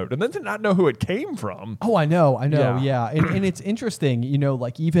reading that note and then to not know who it came from. Oh, I know. Yeah. And it's interesting,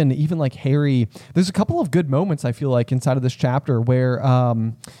 like even like Harry, there's a couple of good moments I feel like inside of this chapter where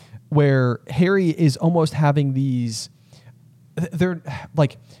Harry is almost having these, they're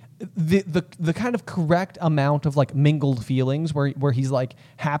like, the kind of correct amount of like mingled feelings where he's like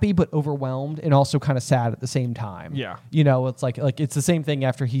happy but overwhelmed and also kind of sad at the same time. Yeah. It's like it's the same thing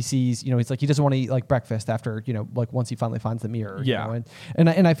after he sees, he's like he doesn't want to eat like breakfast after, like once he finally finds the mirror. Yeah.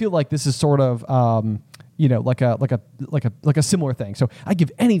 And I feel like this is sort of like a similar thing. So I'd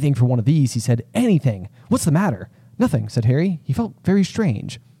give anything for one of these, he said. Anything. What's the matter? Nothing, said Harry. He felt very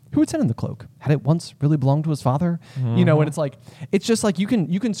strange. Who had sent him the cloak? Had it once really belonged to his father? And it's just like you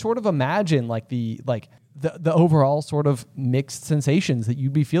can sort of imagine like the overall sort of mixed sensations that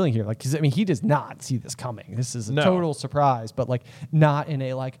you'd be feeling here. Like, 'cause, I mean, he does not see this coming. This is a total surprise, but like not in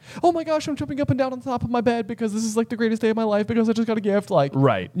a like, oh my gosh, I'm jumping up and down on the top of my bed because this is like the greatest day of my life because I just got a gift. Like,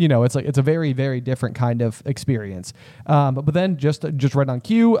 right. It's like, it's a very, very different kind of experience. But then just right on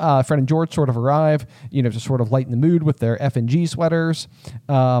cue, Fred and George sort of arrive, to sort of lighten the mood with their F&G sweaters,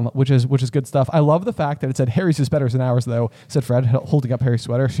 which is good stuff. I love the fact that it said Harry's is better than ours though, said Fred, holding up Harry's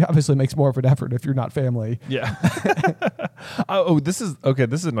sweater. She obviously makes more of an effort if you're not family. Yeah. This is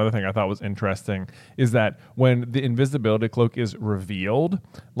another thing I thought was interesting is that when the invisibility cloak is revealed,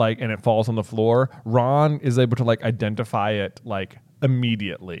 like, and it falls on the floor, Ron is able to like identify it like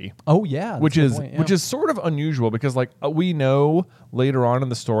immediately. Oh yeah, which is sort of unusual because like we know later on in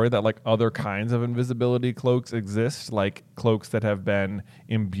the story that like other kinds of invisibility cloaks exist, like cloaks that have been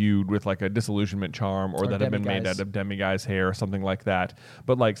imbued with like a disillusionment charm or that have been made out of demiguise hair or something like that.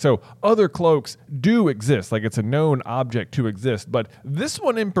 But like, so other cloaks do exist, like it's a known object to exist, but this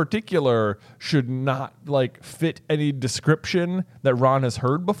one in particular should not like fit any description that Ron has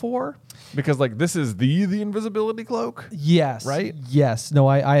heard before. Because like this is the invisibility cloak. Yes. Right? Yes. No,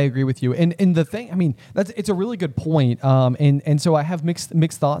 I agree with you. And the thing, I mean, it's a really good point. And so I have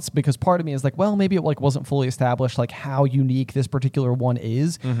mixed thoughts because part of me is like, well, maybe it like wasn't fully established like how unique this particular one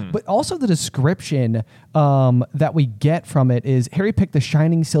is. Mm-hmm. But also the description that we get from it is Harry picked the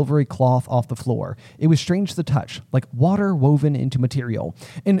shining silvery cloth off the floor. It was strange to the touch, like water woven into material.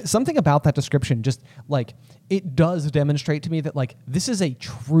 And something about that description just like it does demonstrate to me that like this is a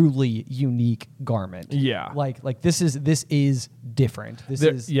truly unique garment. Yeah. Like this is different.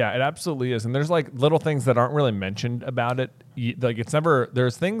 Yeah, it absolutely is. And there's like little things that aren't really mentioned about it. Like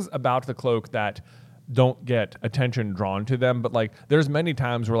there's things about the cloak that don't get attention drawn to them, but like there's many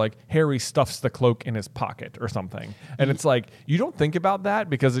times where like Harry stuffs the cloak in his pocket or something. And it's like you don't think about that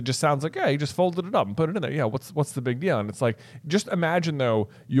because it just sounds like, yeah, he just folded it up and put it in there. Yeah, what's the big deal? And it's like just imagine though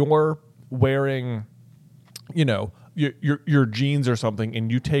you're wearing your jeans or something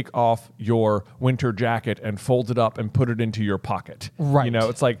and you take off your winter jacket and fold it up and put it into your pocket. Right.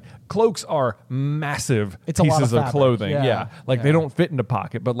 It's like cloaks are massive pieces of clothing. Yeah. They don't fit in a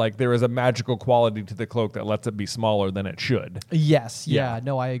pocket, but like there is a magical quality to the cloak that lets it be smaller than it should. Yes. Yeah.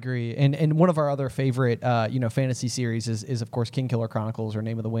 No, I agree. And one of our other favorite, fantasy series is of course King Killer Chronicles or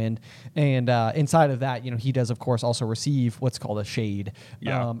Name of the Wind. And inside of that, he does of course also receive what's called a shade.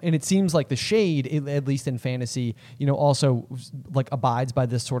 Yeah. And it seems like the shade, at least in fantasy, also like abides by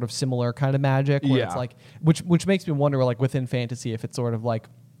this sort of similar kind of magic where it's like, which makes me wonder like within fantasy if it's sort of like,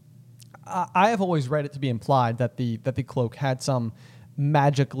 I have always read it to be implied that the cloak had some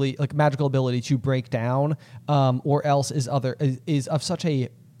magical ability to break down, or else is of such a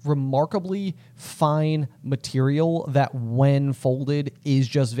remarkably fine material that when folded is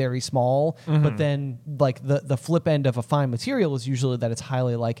just very small. Mm-hmm. But then like the flip end of a fine material is usually that it's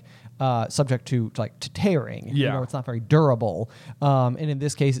highly like subject to tearing. Yeah. It's not very durable. And in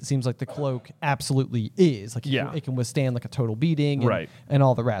this case, it seems like the cloak absolutely is. Like it can withstand like a total beating and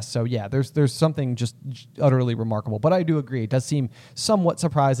all the rest. So yeah, there's something just utterly remarkable. But I do agree. It does seem somewhat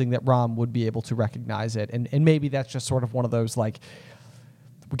surprising that Ron would be able to recognize it. And maybe that's just sort of one of those like,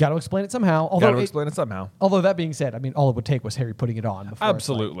 we got to explain it somehow. Although that being said, I mean, all it would take was Harry putting it on. Before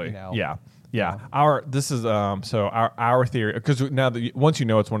absolutely. Yeah. Our theory, because now that once you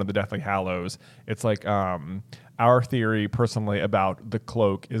know it's one of the Deathly Hallows, it's like our theory personally about the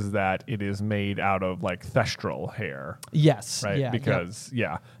cloak is that it is made out of like thestral hair. Yes. Right. Because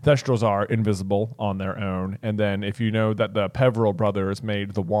thestrals are invisible on their own, and then if you know that the Peveril brothers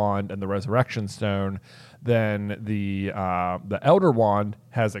made the wand and the Resurrection Stone, then the Elder Wand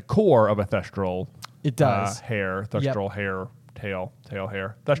has a core of a thestral. It does thestral hair. Tail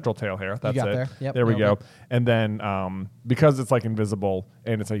hair, thestral tail hair. That's it. There. Yep. There we go. And then because it's like invisible,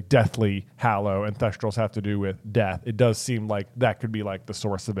 and it's a deathly hallow, and Thestrals have to do with death. It does seem like that could be like the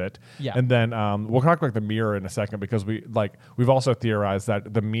source of it. Yeah. And then we'll talk about the mirror in a second, because we've also theorized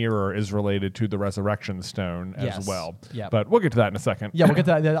that the mirror is related to the resurrection stone as well. Yeah. But we'll get to that in a second. Yeah, we'll get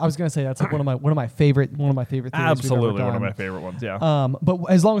to that. I was going to say that's like one of my favorite theories. Absolutely one of my favorite ones. Yeah. But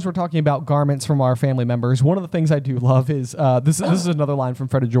as long as we're talking about garments from our family members, one of the things I do love is this is another line from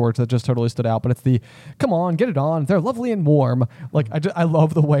Fred and George that just totally stood out. But it's the "Come on, get it on. They're lovely and warm." Like I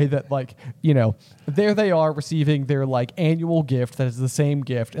love the way that, like, you know, there they are receiving their like annual gift that is the same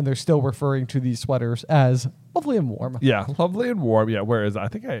gift, and they're still referring to these sweaters as lovely and warm. Yeah, lovely and warm. Yeah, whereas I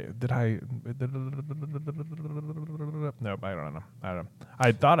think no, I don't know.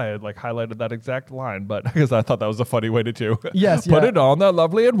 I thought I had like highlighted that exact line, but because I thought that was a funny way to do. Yes, put it on. They're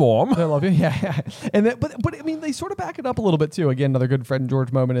lovely and warm. I love you. Yeah. And then, but I mean, they sort of back it up a little bit too. Again, another good Fred and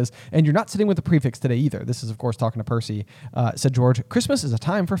George moment is, and you're not sitting with the prefix today either. This is, of course, talking to Percy. Said George, "Christmas is a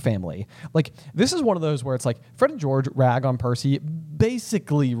time for family." Like, this is one of those where it's like Fred and George rag on Percy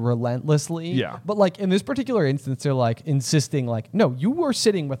basically relentlessly. Yeah. But like in this particular instance, they're like insisting, like, no, you were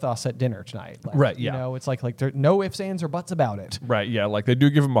sitting with us at dinner tonight. Like, right. Yeah. You know, it's like there no ifs, ands, or buts about it. Right. Yeah. Like they do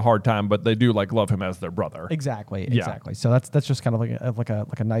give him a hard time, but they do like love him as their brother. Exactly. Yeah. Exactly. So that's just kind of like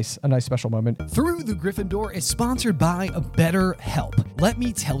a nice special moment. Through the Gryffindor is sponsored by BetterHelp. Let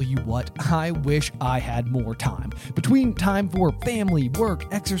me tell you what, I wish I had more time. Between time for family, work,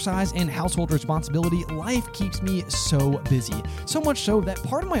 exercise, and household responsibility, life keeps me so busy. So much so that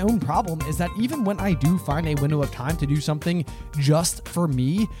part of my own problem is that even when I do find a window of time to do something just for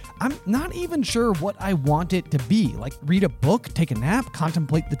me, I'm not even sure what I want it to be. Like read a book, take a nap,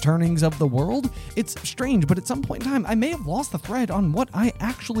 contemplate the turnings of the world. It's strange, but at some point in time, I may have lost the thread on what I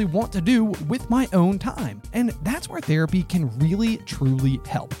actually want to do with my own time. And that's where therapy can really, truly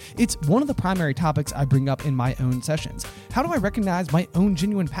help. It's one of the primary topics I bring up in my own sessions. How do I recognize my own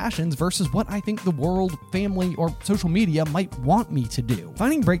genuine passions versus what I think the world, family, or social media might want me to do?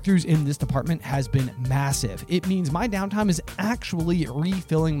 Finding breakthroughs in this department has been massive. It means my downtime is actually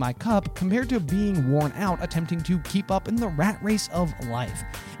refilling my cup compared to being worn out attempting to keep up in the rat race of life.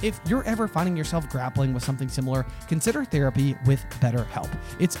 If you're ever finding yourself grappling with something similar, consider therapy with BetterHelp.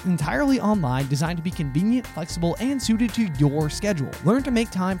 It's entirely online, designed to be convenient, flexible, and suited to your schedule. Learn to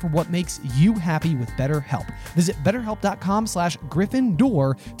make time for what makes you happy with BetterHelp. Visit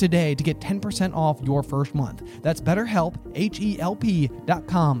BetterHelp.com/Gryffindor today to get 10% off your first month. That's BetterHelp,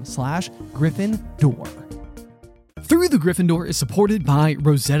 HELP.com/Gryffindor. Through the Gryffindor is supported by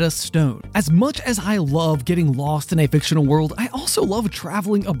Rosetta Stone. As much as I love getting lost in a fictional world, I also love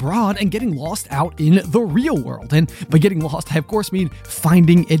traveling abroad and getting lost out in the real world. And by getting lost, I of course mean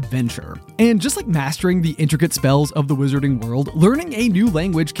finding adventure. And just like mastering the intricate spells of the wizarding world, learning a new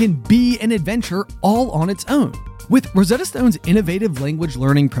language can be an adventure all on its own. With Rosetta Stone's innovative language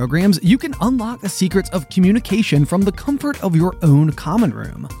learning programs, you can unlock the secrets of communication from the comfort of your own common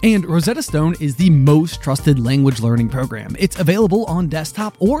room. And Rosetta Stone is the most trusted language learning program. It's available on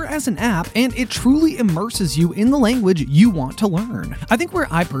desktop or as an app, and it truly immerses you in the language you want to learn. I think where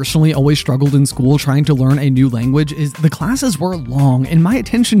I personally always struggled in school trying to learn a new language is the classes were long and my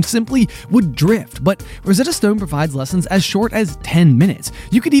attention simply would drift, but Rosetta Stone provides lessons as short as 10 minutes.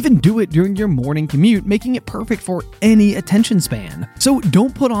 You could even do it during your morning commute, making it perfect for any attention span. So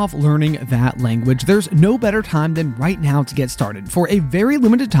don't put off learning that language. There's no better time than right now to get started. For a very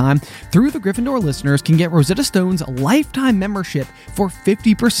limited time, Through the Gryffindor listeners can get Rosetta Stone's lifetime membership for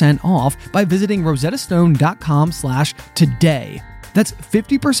 50% off by visiting rosettastone.com/today. That's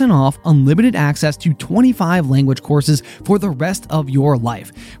 50% off unlimited access to 25 language courses for the rest of your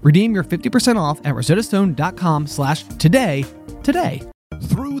life. Redeem your 50% off at rosettastone.com/today today.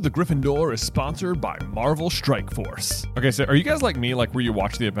 Through the Gryffindor is sponsored by Marvel Strike Force. Okay, so are you guys like me, like where you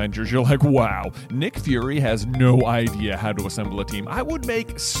watch the Avengers, you're like, wow, Nick Fury has no idea how to assemble a team. I would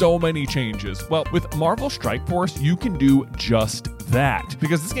make so many changes. Well, with Marvel Strike Force, you can do just that.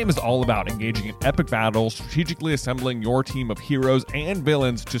 Because this game is all about engaging in epic battles, strategically assembling your team of heroes and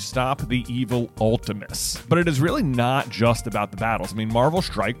villains to stop the evil Ultimus. But it is really not just about the battles. I mean, Marvel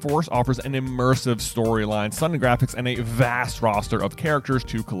Strike Force offers an immersive storyline, stunning graphics, and a vast roster of characters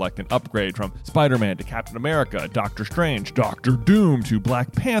to collect and upgrade, from Spider-Man to Captain America, Doctor Strange, Doctor Doom to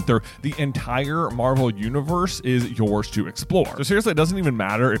Black Panther. The entire Marvel universe is yours to explore. So seriously, it doesn't even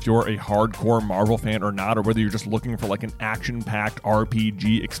matter if you're a hardcore Marvel fan or not, or whether you're just looking for like an action-packed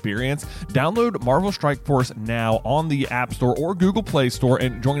RPG experience. Download Marvel Strike Force now on the App Store or Google Play Store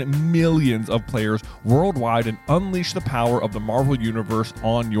and join millions of players worldwide and unleash the power of the Marvel universe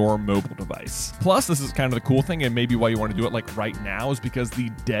on your mobile device. Plus, this is kind of the cool thing, and maybe why you want to do it like right now, is because because the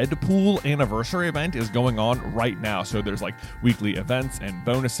Deadpool anniversary event is going on right now. So there's like weekly events and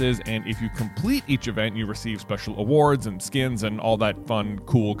bonuses, and if you complete each event, you receive special awards and skins and all that fun,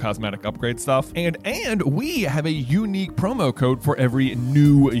 cool cosmetic upgrade stuff. And we have a unique promo code for every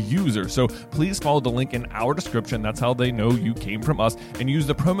new user. So please follow the link in our description. That's how they know you came from us, and use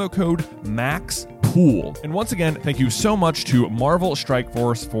the promo code MAXPOOL. And once again, thank you so much to Marvel Strike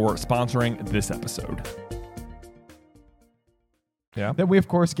Force for sponsoring this episode. Yeah. Then we of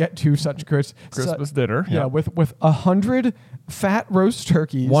course get to such Christmas dinner. Yeah, with 100 fat roast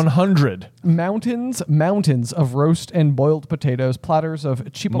turkeys, 100 mountains of roast and boiled potatoes, platters of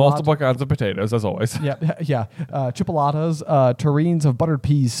chipolatas, multiple kinds of potatoes as always. Chipolatas, terrines of buttered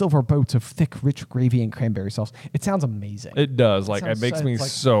peas, silver boats of thick, rich gravy and cranberry sauce. It sounds amazing. It does. Like it makes me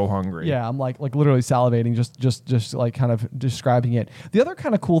so hungry. Yeah, I'm like literally salivating just like kind of describing it. The other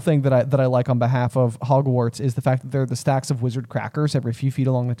kind of cool thing that I like on behalf of Hogwarts is the fact that there are the stacks of wizard crackers every few feet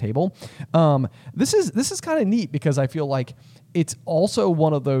along the table. This is kind of neat because I feel like it's also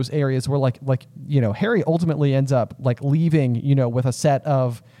one of those areas where like Harry ultimately ends up like leaving with a set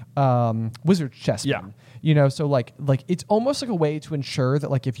of wizard chessmen. Yeah. So like it's almost like a way to ensure that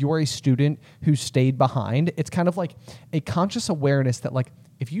like if you're a student who stayed behind, it's kind of like a conscious awareness that like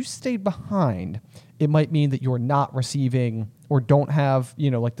if you stayed behind, it might mean that you're not receiving or don't have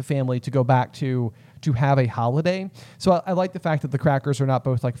like the family to go back to have a holiday. So I like the fact that the crackers are not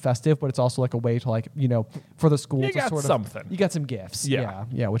both like festive, but it's also like a way to like, for the school you to got sort something. You got some gifts. Yeah.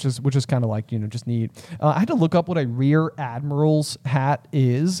 Yeah. Which is kind of like, just neat. I had to look up what a rear admiral's hat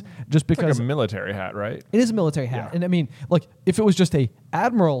is just because It's like a military hat, right? it is a military hat. Yeah. And I mean, like if it was just a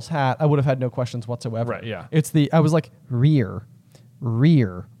admiral's hat, I would have had no questions whatsoever. Right, yeah. I was like, rear.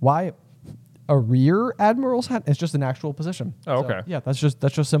 Why a rear admiral's hat? It's just an actual position. Oh, So, okay. yeah, that's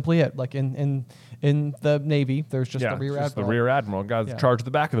just simply it. Like in the Navy, there's just the rear just admiral. the rear admiral. Guys in charge of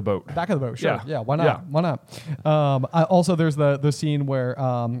the back of the boat. Back of the boat, sure. Yeah. Yeah, why not? Yeah. Why not? Also, there's the scene where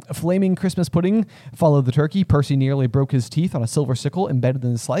flaming Christmas pudding followed the turkey. Percy nearly broke his teeth on a silver sickle embedded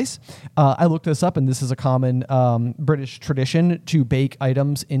in the slice. I looked this up, and this is a common British tradition to bake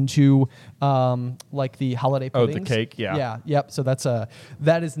items into like the holiday puddings. Oh, the cake, yeah. Yeah, yep. So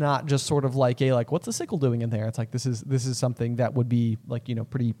that is not just sort of like what's the sickle doing in there? It's like this is something that would be like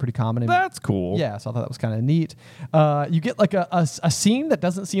pretty common. That's cool. Yeah, so I thought that was kind of neat. You get like a scene that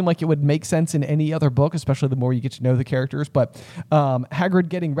doesn't seem like it would make sense in any other book, especially the more you get to know the characters. But Hagrid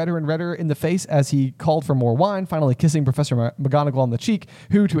getting redder and redder in the face as he called for more wine, finally kissing Professor McGonagall on the cheek,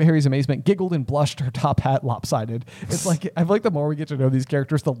 who, to Harry's amazement, giggled and blushed, her top hat lopsided. It's like I feel like the more we get to know these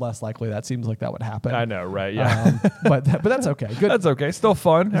characters, the less likely that seems like that would happen. I know, right? Yeah. But that's okay. Good. That's okay. Still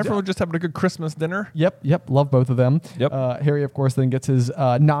fun. Everyone just having a good Christmas dinner. Yep. Love both of them. Yep. Harry, of course, then gets his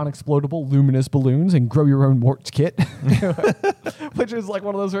non-explodable luminous balloons and grow your own warts kit, which is like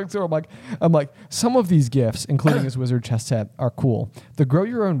one of those things where I'm like, some of these gifts, including his wizard chess set, are cool. The grow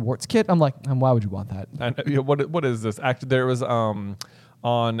your own warts kit, I'm like, why would you want that? I know, yeah, what is this? Actually, there was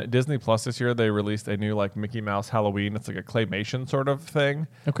on Disney Plus this year, they released a new like Mickey Mouse Halloween. It's like a claymation sort of thing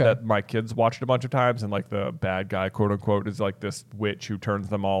that my kids watched a bunch of times. And like the bad guy, quote unquote, is like this witch who turns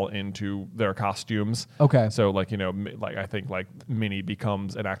them all into their costumes. Okay. So like, like I think like Minnie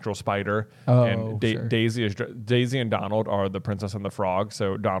becomes an actual spider. Oh, and sure. Daisy and Donald are the princess and the frog.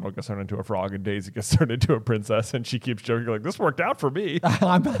 So Donald gets turned into a frog and Daisy gets turned into a princess. And she keeps joking like, this worked out for me.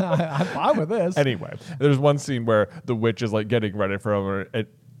 I'm fine with this. Anyway, there's one scene where the witch is like getting ready for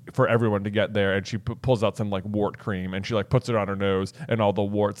everyone to get there, and she pulls out some like wart cream and she like puts it on her nose, and all the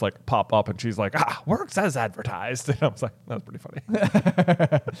warts like pop up, and she's like, works as advertised. And I was like, that's pretty funny.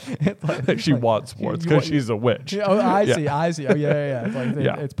 She wants warts because she's a witch. Oh, I see. Oh, yeah. It's like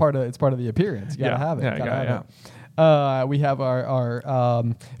Yeah. it's part of the appearance. You gotta have it. Yeah, Gotta yeah. have it. We have our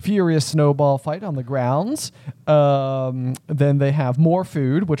furious snowball fight on the grounds. Then they have more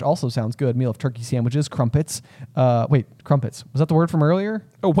food, which also sounds good. Meal of turkey sandwiches, crumpets. Crumpets. Was that the word from earlier?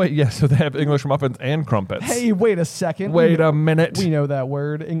 Oh, wait, yeah. So they have English muffins and crumpets. Hey, wait a second. Wait a minute. We know that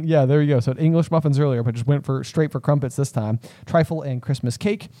word. Yeah, there you go. So English muffins earlier, but just went straight for crumpets this time. Trifle and Christmas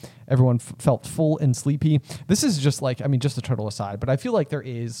cake. Everyone felt full and sleepy. This is just like, just a total aside, but I feel like there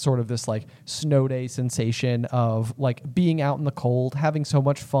is sort of this like snow day sensation of like being out in the cold, having so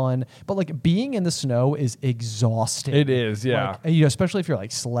much fun, but like being in the snow is exhausting. It is, yeah. Like, especially if you're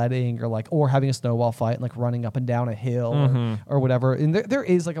like sledding or having a snowball fight and like running up and down a hill or whatever. And there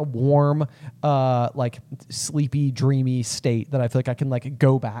is like a warm, like sleepy, dreamy state that I feel like I can like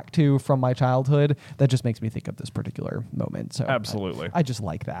go back to from my childhood that just makes me think of this particular moment. So Absolutely. I just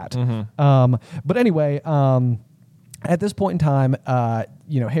like that. But anyway, At this point in time,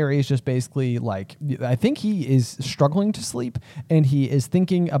 Harry is just basically like, I think he is struggling to sleep, and he is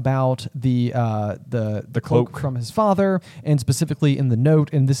thinking about the cloak from his father, and specifically in the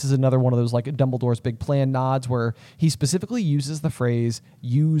note. And this is another one of those like Dumbledore's big plan nods, where he specifically uses the phrase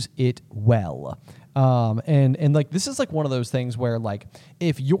 "use it well." And like this is like one of those things where like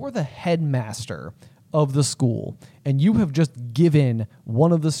if you're the headmaster of the school and you have just given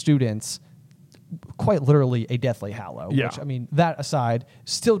one of the students quite literally a Deathly Hallow, which, I mean, that aside,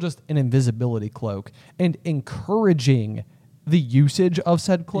 still just an invisibility cloak, and encouraging the usage of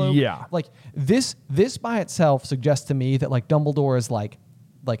said cloak. Yeah. Like, this by itself suggests to me that, like, Dumbledore is like,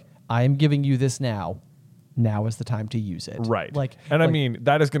 I am giving you this now. Now is the time to use it. Right. I mean,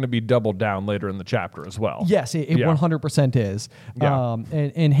 that is going to be doubled down later in the chapter as well. Yes, it 100% is. Yeah.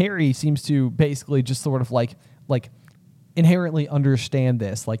 And Harry seems to basically just sort of like inherently understand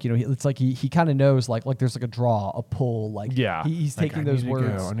this. Like, it's like he kind of knows like there's like a draw, a pull. Like, he's like, taking those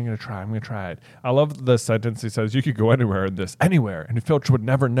words. I'm going to try it. I love the sentence he says, you could go anywhere in this, anywhere. And Filch would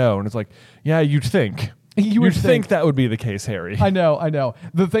never know. And it's like, yeah, you'd think. You'd think that would be the case, Harry. I know.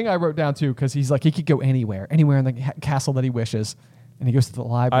 The thing I wrote down too, because he's like, he could go anywhere in the castle that he wishes. And he goes to the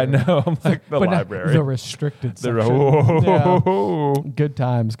library. I know. I'm like, the library. The restricted section. Good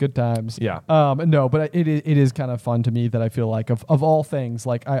times. Yeah. No, but it is kind of fun to me that I feel like of all things,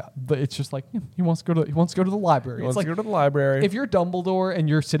 like it's just like he wants to go to the library. He wants to go to the library. If you're Dumbledore and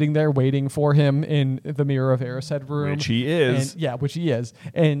you're sitting there waiting for him in the Mirror of Erised room, which he is,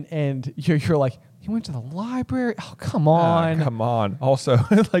 and you're like, he went to the library. Oh, come on. Also,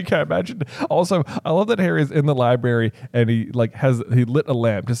 like I imagined. Also, I love that Harry's in the library and he lit a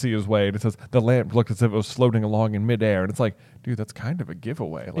lamp to see his way, and it says the lamp looked as if it was floating along in midair, and it's like, dude, that's kind of a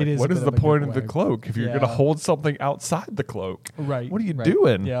giveaway. Like, what is the point of the cloak if you're going to hold something outside the cloak? Right. What are you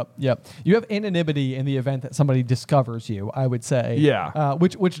doing? Yep. You have anonymity in the event that somebody discovers you, I would say. Yeah.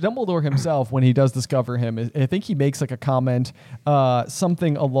 Which Dumbledore himself, when he does discover him, I think he makes like a comment,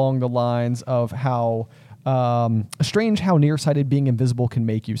 something along the lines of how strange how nearsighted being invisible can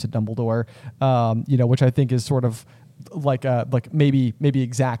make you, said Dumbledore. Which I think is sort of like maybe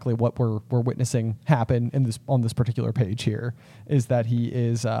exactly what we're witnessing happen on this particular page here, is that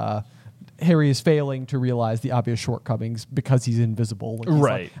Harry is failing to realize the obvious shortcomings because he's invisible. Like, he's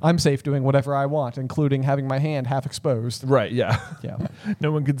right. Like, I'm safe doing whatever I want, including having my hand half exposed. Right. Yeah. Yeah.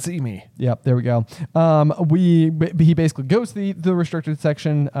 No one can see me. Yep. There we go. He basically goes to the restricted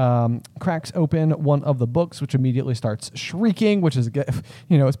section, cracks open one of the books, which immediately starts shrieking, which is,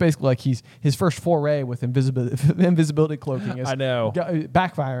 it's basically like his first foray with invisibility cloaking is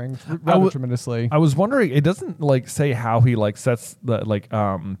backfiring rather tremendously. I was wondering, it doesn't like say how he like sets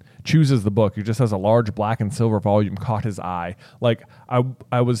the chooses the book. He just has a large black and silver volume caught his eye. Like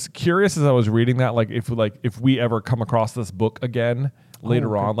I was curious as I was reading that, if we ever come across this book again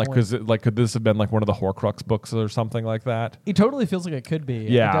later on, could this have been like one of the Horcrux books or something like that? It totally feels like it could be.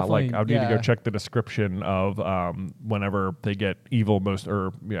 Yeah, like I would need to go check the description of whenever they get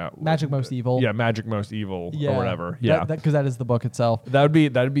magic most evil. Yeah, magic most evil or whatever. Yeah, because that is the book itself.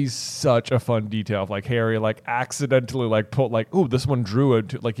 That'd be such a fun detail of like Harry like accidentally like put like, ooh, this one drew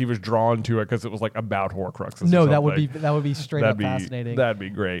it like he was drawn to it because it was like about Horcruxes. No, that would be straight up fascinating. That'd be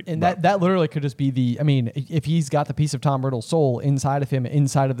great. And that literally could just be if he's got the piece of Tom Riddle's soul inside of him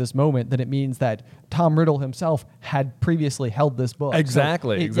inside of this moment, then it means that Tom Riddle himself had previously held this book.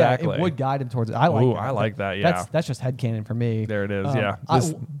 Exactly. It would guide him towards it. I like that. Yeah. That's just headcanon for me. There it is.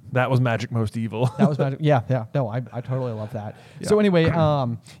 That was magic most evil. That was magic. Yeah. No, I totally love that. Yeah. So anyway,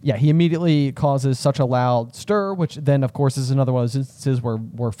 he immediately causes such a loud stir, which then of course is another one of those instances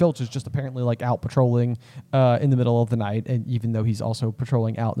where Filch is just apparently like out patrolling in the middle of the night, and even though he's also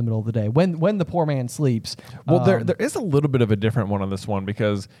patrolling out in the middle of the day when the poor man sleeps. Well, there is a little bit of a different one on this one,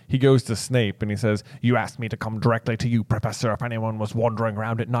 because he goes to Snape and he says, "You asked me to come directly to you, Professor, if anyone was wandering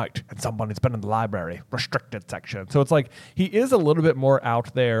around at night and someone has been in the library, restricted section." So it's like he is a little bit more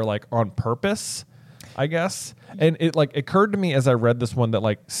out there, like on purpose, I guess. And it like occurred to me as I read this one that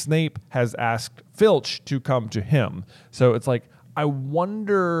like Snape has asked Filch to come to him. So it's like, I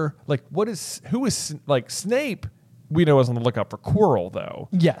wonder like who is like Snape, we know, is on the lookout for Quirrell though.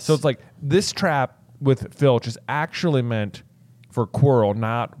 Yes. So it's like this trap with Filch is actually meant for Quirrell,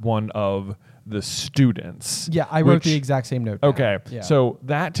 not one of the students. Yeah, I wrote the exact same note down. Okay. Yeah. So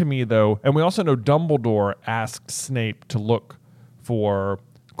that to me though, and we also know Dumbledore asked Snape to look for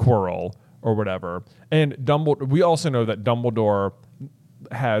Quirrell or whatever. And we also know that Dumbledore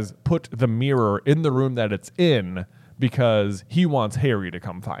has put the mirror in the room that it's in because he wants Harry to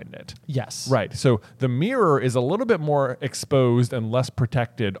come find it. Yes. Right. So the mirror is a little bit more exposed and less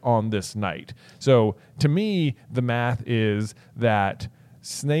protected on this night. So to me, the math is that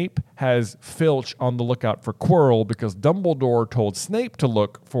Snape has Filch on the lookout for Quirrell because Dumbledore told Snape to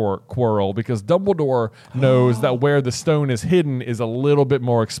look for Quirrell because Dumbledore knows that where the stone is hidden is a little bit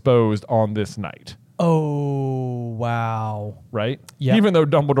more exposed on this night. Oh, wow. Right? Yep. Even though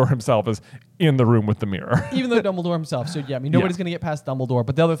Dumbledore himself is in the room with the mirror. Even though Dumbledore himself. So, yeah, I mean, nobody's going to get past Dumbledore.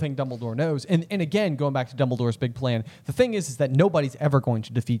 But the other thing Dumbledore knows, and again, going back to Dumbledore's big plan, the thing is that nobody's ever going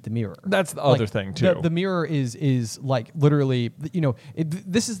to defeat the mirror. That's the other thing, too. The mirror is like literally,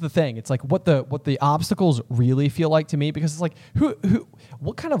 this is the thing. It's like what the obstacles really feel like to me, because it's like,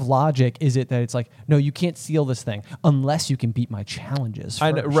 what kind of logic is it that it's like, no, you can't steal this thing unless you can beat my challenges first. I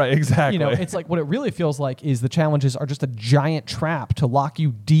know, right, exactly. It's like what it really feels like is the challenges are just a giant trap to lock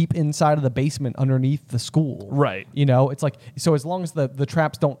you deep inside of the basement underneath the school. Right. It's like, so as long as the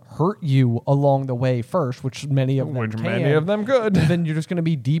traps don't hurt you along the way first, which many of them could, then you're just going to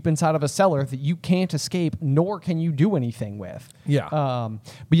be deep inside of a cellar that you can't escape, nor can you do anything with. Yeah.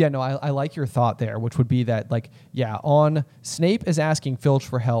 But yeah, no, I like your thought there, which would be that, like, yeah, on Snape is asking Filch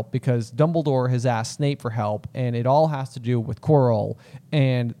for help because Dumbledore has asked Snape for help, and it all has to do with Quirrell.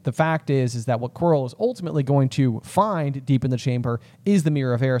 And the fact is that what Quirrell is ultimately going to find deep in the chamber is the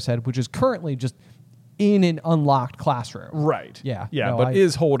Mirror of Erised, which is currently just in an unlocked classroom. Right. Yeah. Yeah, but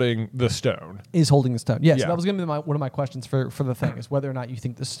is holding the stone. Is holding the stone. Yes. Yeah. So that was going to be one of my questions for the thing, is whether or not you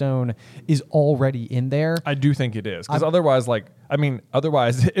think the stone is already in there. I do think it is. Because otherwise,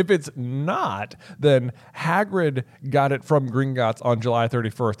 if it's not, then Hagrid got it from Gringotts on July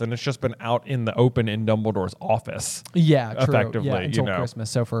 31st, and it's just been out in the open in Dumbledore's office. Yeah, true. Effectively, yeah, until Christmas.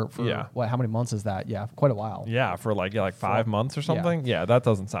 So for yeah. How many months is that? Yeah, quite a while. Yeah, for like 5 months or something. Yeah, that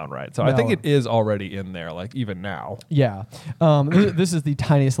doesn't sound right. So I think it is already in there, like even now. Yeah. This is the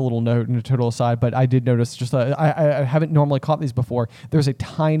tiniest little note in a total aside, but I did notice I haven't normally caught these before. There's a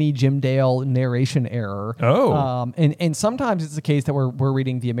tiny Jim Dale narration error. Oh. And sometimes it's the case that we're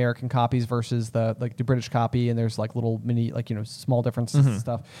reading the American copies versus the British copy, and there's like little mini, small differences and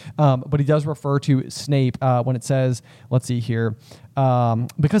stuff. But he does refer to Snape when it says, let's see here,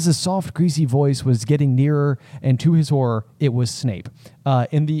 because his soft, greasy voice was getting nearer, and to his horror, it was Snape.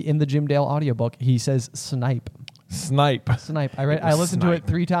 In the Jim Dale audiobook, he says Snipe. Snipe. I listened to it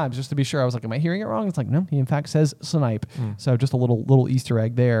 3 times just to be sure. I was like, am I hearing it wrong? It's like, no, he in fact says Snipe. So just a little Easter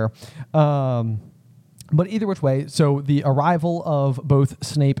egg there. But either which way, so the arrival of both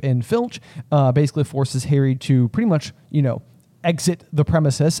Snape and Filch basically forces Harry to pretty much, exit the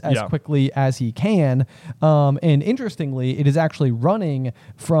premises as quickly as he can. And interestingly, it is actually running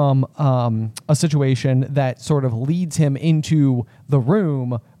from a situation that sort of leads him into the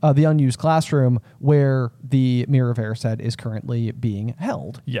room, the unused classroom, where the Mirror of Erised is currently being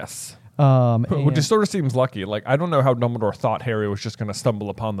held. Yes. Which just sort of seems lucky. Like, I don't know how Dumbledore thought Harry was just going to stumble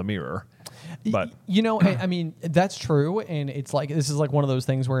upon the mirror. But I mean, that's true, and it's like this is like one of those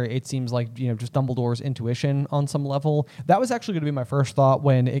things where it seems like just Dumbledore's intuition on some level. That was actually going to be my first thought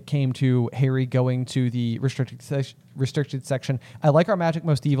when it came to Harry going to the restricted section. I like our Magic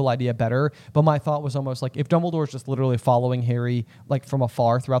Most Evil idea better, but my thought was almost like if Dumbledore's just literally following Harry like from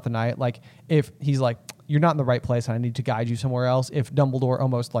afar throughout the night, like if he's like, you're not in the right place and I need to guide you somewhere else, if Dumbledore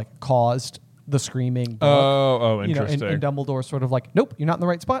almost like caused the screaming book, interesting. And Dumbledore's sort of like, nope, you're not in the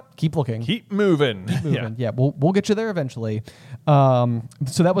right spot. Keep looking. Keep moving. Yeah, we'll get you there eventually. So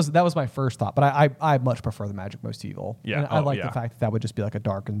that was my first thought, but I much prefer the Magic Most Evil. Yeah, and I like the fact that would just be like a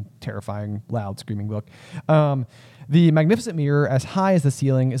dark and terrifying, loud, screaming book. The magnificent mirror, as high as the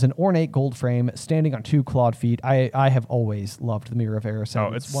ceiling, is an ornate gold frame standing on 2 clawed feet. I have always loved the Mirror of Erised.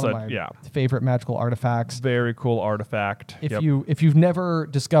 Oh, it's one of my favorite magical artifacts. Very cool artifact. If you've never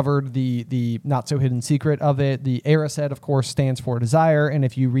discovered the not so hidden secret of it, the Erised, of course, stands for desire. And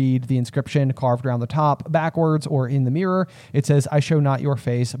if you read the inscription carved around the top backwards or in the mirror, it says, "I show not your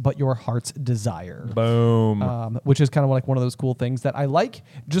face, but your heart's desire." Boom. Which is kind of like one of those cool things that I like.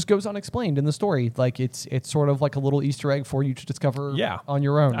 Just goes unexplained in the story. Like it's sort of like a little Easter egg for you to discover on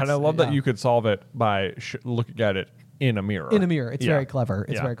your own. And I love that you could solve it by looking at it in a mirror. It's very clever.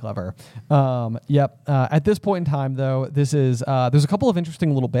 It's very clever. At this point in time, though, this is there's a couple of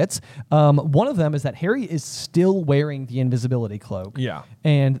interesting little bits. One of them is that Harry is still wearing the invisibility cloak. Yeah.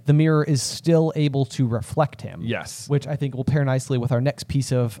 And the mirror is still able to reflect him. Yes. Which I think will pair nicely with our next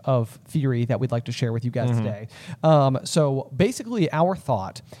piece of theory that we'd like to share with you guys today. So basically, our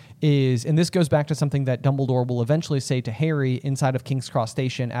thought is, and this goes back to something that Dumbledore will eventually say to Harry inside of King's Cross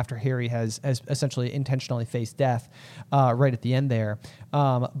Station after Harry has essentially intentionally faced death right at the end there.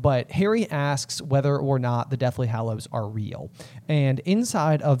 But Harry asks whether or not the Deathly Hallows are real. And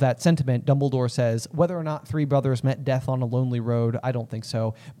inside of that sentiment, Dumbledore says, whether or not three brothers met death on a lonely road, I don't think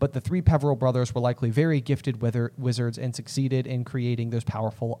so. But the three Peveril brothers were likely very gifted wizards and succeeded in creating those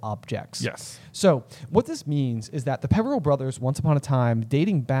powerful objects. Yes. So what this means is that the Peveril brothers, once upon a time,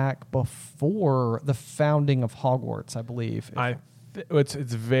 dating back before the founding of Hogwarts, I believe. It's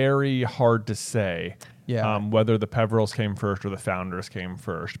very hard to say whether the Peverils came first or the Founders came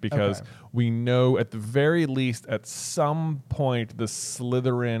first, because we know at the very least at some point the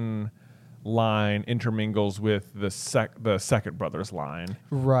Slytherin line intermingles with the second brothers line,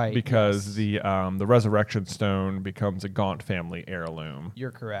 right? Because the Resurrection Stone becomes a Gaunt family heirloom. You're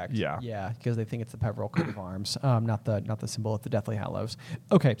correct. Yeah, because they think it's the Peveril coat of arms, not the symbol of the Deathly Hallows.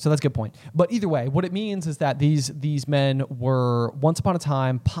 Okay, so that's a good point. But either way, what it means is that these men were once upon a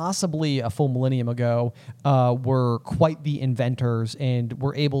time, possibly a full millennium ago, were quite the inventors and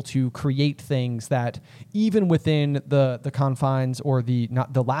were able to create things that even within the confines or the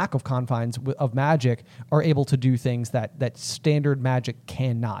lack of confines of magic are able to do things that standard magic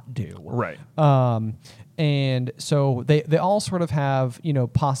cannot do. Right. And so they all sort of have,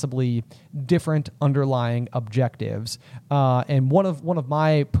 possibly different underlying objectives. And one of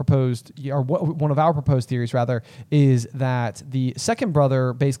our proposed theories rather is that the second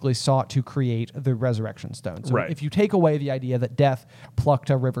brother basically sought to create the Resurrection Stone. So if you take away the idea that death plucked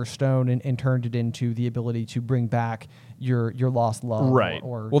a river stone and turned it into the ability to bring back your lost love, right?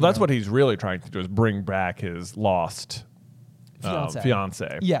 Or that's what he's really trying to do, is bring back his lost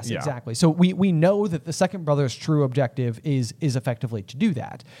fiance. Yes, exactly. So we know that the second brother's true objective is effectively to do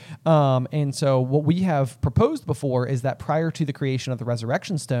that. And so what we have proposed before is that prior to the creation of the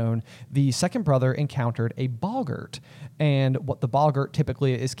Resurrection Stone, the second brother encountered a boggart. And what the boggart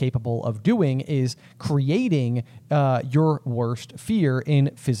typically is capable of doing is creating your worst fear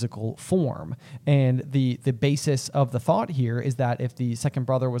in physical form. And the basis of the thought here is that if the second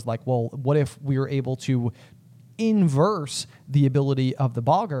brother was like, well, what if we were able to inverse the ability of the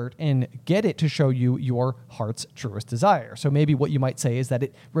boggart and get it to show you your heart's truest desire. So maybe what you might say is that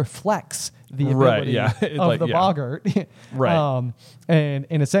it reflects the ability of the boggart. Right. And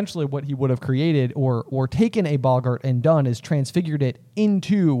essentially what he would have created or taken a boggart and done is transfigured it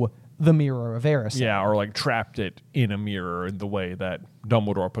into the mirror of Erised. Yeah, or like trapped it in a mirror in the way that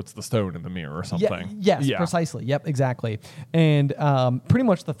Dumbledore puts the stone in the mirror or something. Yes, precisely. Yep, exactly. And pretty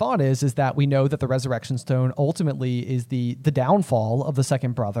much the thought is that we know that the Resurrection Stone ultimately is the downfall of the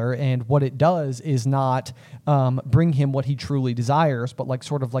second brother, and what it does is not bring him what he truly desires, but like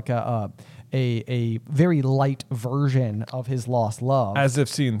sort of like a very light version of his lost love. As if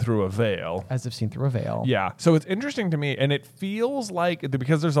seen through a veil. Yeah. So it's interesting to me, and it feels like,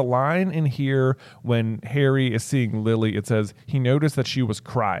 because there's a line in here when Harry is seeing Lily, it says he noticed that she was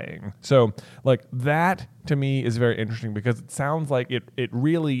crying. So like that to me is very interesting, because it sounds like it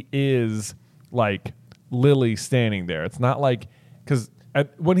really is like Lily standing there. It's not like, because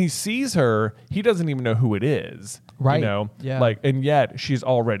when he sees her, he doesn't even know who it is. Right. Yeah. Like, and yet she's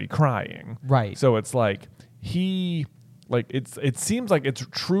already crying. Right. So it's like it seems like it's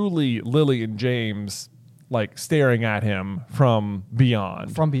truly Lily and James like staring at him from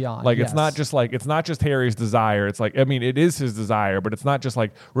beyond. Like yes. it's not just Harry's desire. It's like, I mean, it is his desire, but it's not just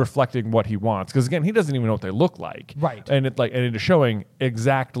like reflecting what he wants. Because again, he doesn't even know what they look like. Right. And it is showing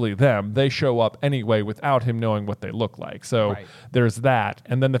exactly them. They show up anyway without him knowing what they look like. So there's that.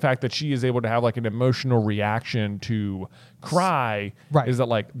 And then the fact that she is able to have like an emotional reaction to cry is that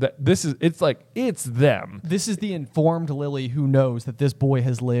like it's them. This is the informed Lily who knows that this boy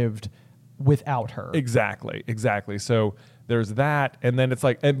has lived without her. Exactly. So there's that, and then it's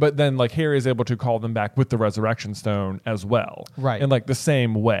like, but then like Harry is able to call them back with the Resurrection Stone as well, right? In like the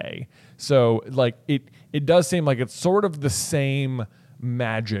same way. So like it does seem like it's sort of the same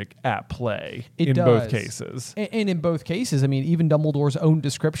magic at play in both cases. And in both cases, I mean, even Dumbledore's own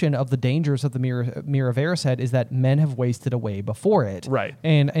description of the dangers of the mirror of Erised is that men have wasted away before it, right?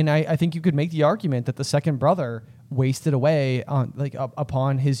 And I think you could make the argument that the second brother wasted away on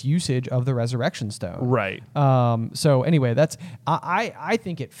upon his usage of the Resurrection Stone. Right. So anyway, that's I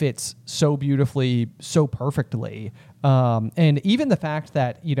think it fits so beautifully, so perfectly. And even the fact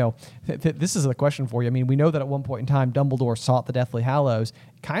that, this is a question for you. I mean, we know that at one point in time, Dumbledore sought the Deathly Hallows.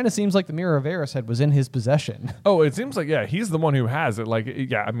 kind of seems like the Mirror of Erised was in his possession. Oh, it seems like, yeah, he's the one who has it. Like,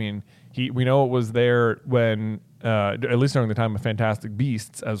 yeah, I mean, we know it was there when, at least during the time of Fantastic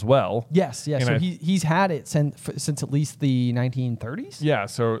Beasts as well. Yes. And So he's had it since at least the 1930s. Yeah,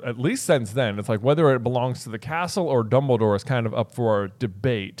 so at least since then, it's like whether it belongs to the castle or Dumbledore is kind of up for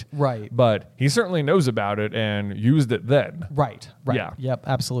debate. Right. But he certainly knows about it and used it then. Right. Yeah. Yep,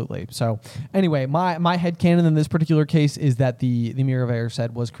 absolutely. So anyway, my headcanon in this particular case is that the Mirror of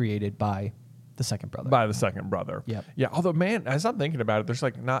Erised was created by the second brother. By the second brother. Yep. Yeah, although, man, as I'm thinking about it, there's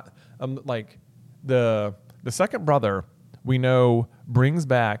like not, like the second brother, we know, brings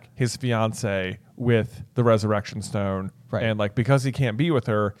back his fiance with the Resurrection Stone. Right. And like, because he can't be with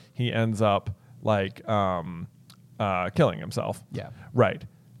her, he ends up like killing himself. Yeah. Right.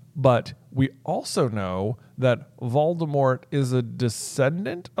 But we also know that Voldemort is a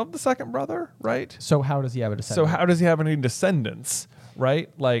descendant of the second brother, right? So how does he have a descendant? So how does he have any descendants, right?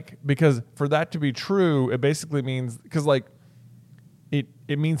 Like, because for that to be true, it basically means, because like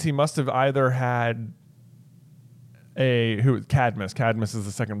it means he must have either had Cadmus. Cadmus is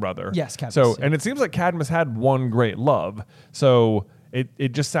the second brother. Yes, Cadmus. So, yeah. and it seems like Cadmus had one great love. So it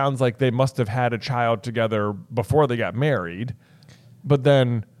just sounds like they must have had a child together before they got married. But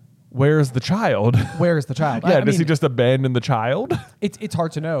then, where's the child? Where's the child? Yeah, I does he mean, just abandon the child? It's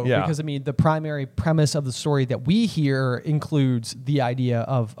hard to know Yeah. because I mean the primary premise of the story that we hear includes the idea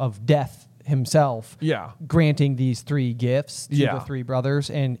of death himself. Yeah. Granting these three gifts to Yeah. the three brothers,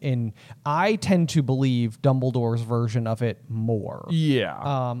 and I tend to believe Dumbledore's version of it more.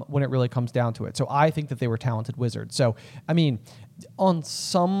 Yeah. When it really comes down to it. So I think that they were talented wizards. So, I mean, on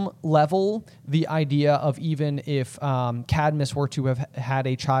some level, the idea of even if Cadmus were to have had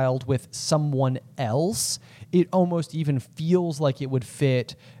a child with someone else, it almost even feels like it would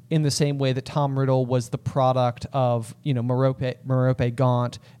fit in the same way that Tom Riddle was the product of, Merope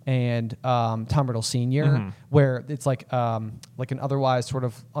Gaunt and Tom Riddle Sr., where it's like an otherwise sort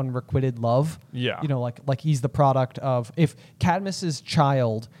of unrequited love. Yeah. Like he's the product of, if Cadmus's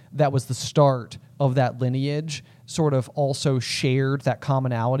child that was the start of that lineage sort of also shared that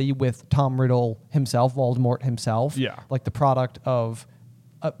commonality with Tom Riddle himself, Voldemort himself. Yeah. Like the product of,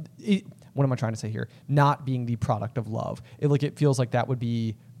 what am I trying to say here? Not being the product of love. It feels like that would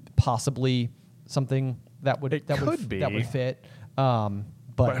be possibly something that would fit.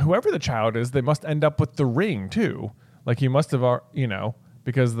 But whoever the child is, they must end up with the ring too. Like he must have,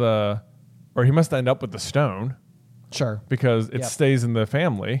 because he must end up with the stone. Sure. Because it stays in the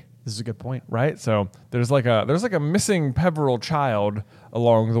family. This is a good point. Right? So there's like a missing Peveril child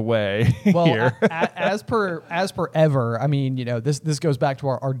along the way Well, here. as per ever, I mean, this goes back to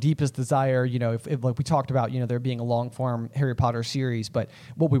our deepest desire, if like we talked about, there being a long form Harry Potter series, but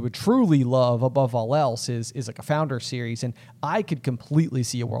what we would truly love above all else is like a founder series. And I could completely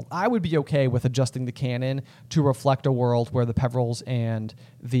see a world. I would be okay with adjusting the canon to reflect a world where the Peverils and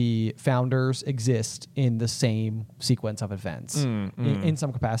the founders exist in the same sequence of events in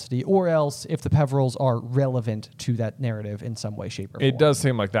some capacity, or else if the Peverils are relevant to that narrative in some way, shape, or form. It does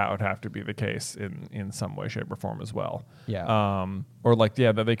seem like that would have to be the case in some way, shape, or form as well. Yeah. Or like,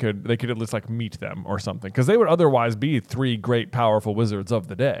 that they could at least like meet them or something, because they would otherwise be three great, powerful wizards of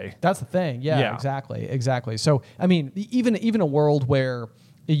the day. That's the thing. Yeah. Yeah. Exactly. So, I mean, even a world where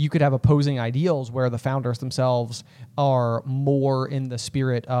you could have opposing ideals where the founders themselves are more in the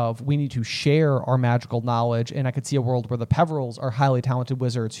spirit of we need to share our magical knowledge. And I could see a world where the Peverils are highly talented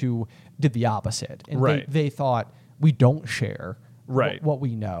wizards who did the opposite. And Right. they thought we don't share Right. what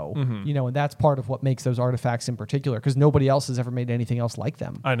we know, and that's part of what makes those artifacts in particular, because nobody else has ever made anything else like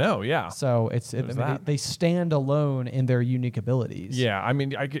them. I know, yeah. So they stand alone in their unique abilities. Yeah, I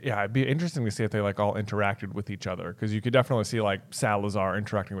mean, it'd be interesting to see if they like all interacted with each other, because you could definitely see like Salazar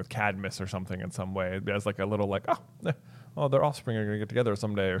interacting with Cadmus or something in some way. As like a little like, their offspring are going to get together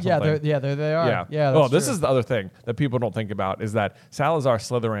someday or something. There they are. Yeah. That's This true. is the other thing that people don't think about is that Salazar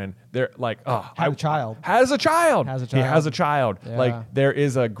Slytherin, they're like, Has a child. Has a child. He has a child. Yeah. Like there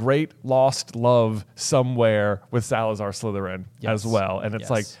is a great lost love somewhere with Salazar Slytherin as well, and it's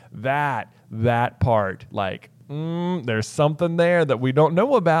like that part like. There's something there that we don't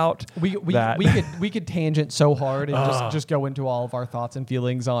know about. We could tangent so hard and just go into all of our thoughts and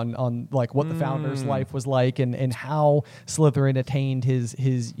feelings on like what the founder's life was like and how Slytherin attained his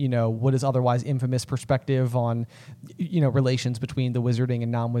what is otherwise infamous perspective on relations between the wizarding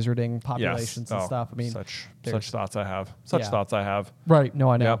and non-wizarding populations and stuff. I mean, such thoughts I have. Thoughts I have. Right. No,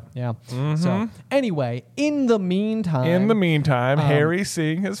 I know. Yep. Yeah. So anyway, in the meantime, Harry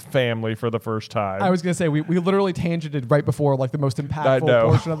seeing his family for the first time. I was gonna say we literally literally tangented right before like the most I impactful know.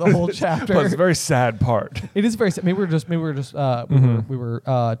 portion of the whole chapter. But it's a very sad part. It is very sad. Maybe we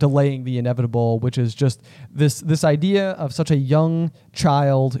were delaying the inevitable, which is just this idea of such a young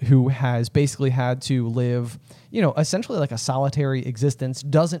child who has basically had to live, essentially like a solitary existence,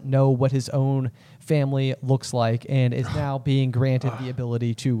 doesn't know what his own family looks like, and is now being granted the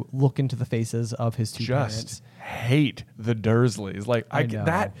ability to look into the faces of his two parents. Just hate the Dursleys. Like I know.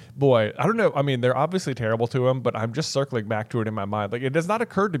 that boy, I don't know. I mean, they're obviously terrible to him, but I'm just circling back to it in my mind. Like, it has not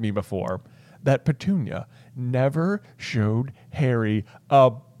occurred to me before that Petunia never showed Harry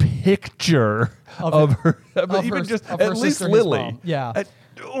a picture of her, but even just of at her least sister, his Lily. mom. Yeah.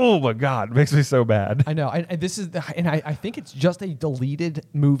 Oh my God, it makes me so bad. I know. I think it's just a deleted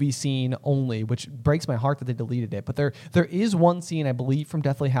movie scene only, which breaks my heart that they deleted it. But there is one scene, I believe, from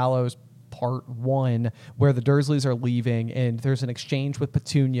Deathly Hallows Part 1 where the Dursleys are leaving, and there's an exchange with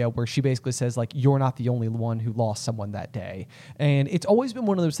Petunia where she basically says, like, you're not the only one who lost someone that day. And it's always been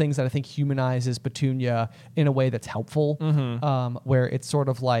one of those things that I think humanizes Petunia in a way that's helpful, where it's sort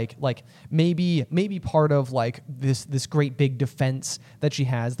of like maybe part of like this great big defense that she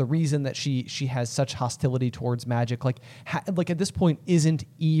has, the reason that she has such hostility towards magic, like at this point isn't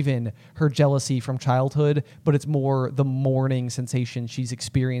even her jealousy from childhood, but it's more the mourning sensation she's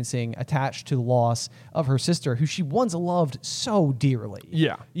experiencing attached to the loss of her sister, who she once loved so dearly.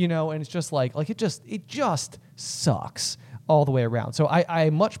 Yeah. And it's just like it just sucks all the way around. So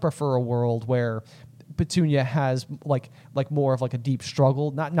I much prefer a world where Petunia has like more of like a deep struggle.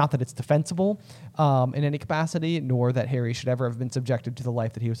 Not that it's defensible in any capacity, nor that Harry should ever have been subjected to the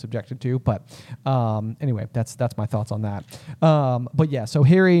life that he was subjected to. But anyway, that's my thoughts on that. But yeah, so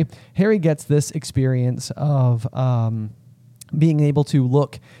Harry gets this experience of being able to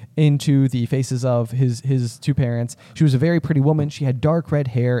look into the faces of his two parents. She was a very pretty woman. She had dark red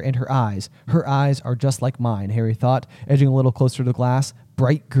hair, and her eyes are just like mine, Harry thought, edging a little closer to the glass.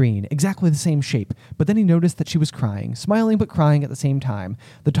 Bright green, exactly the same shape. But then he noticed that she was crying, smiling but crying at the same time.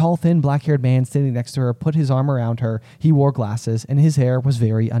 The tall, thin, black-haired man standing next to her put his arm around her. He wore glasses, and his hair was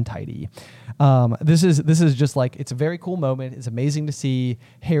very untidy. This is just like, it's a very cool moment. It's amazing to see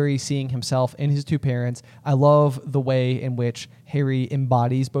Harry seeing himself and his two parents. I love the way in which Harry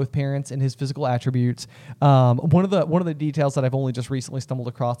embodies both parents and his physical attributes. One of the details that I've only just recently stumbled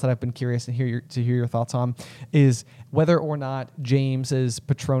across that I've been curious to hear your thoughts on is whether or not James's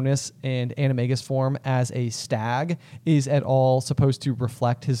Patronus and Animagus form as a stag is at all supposed to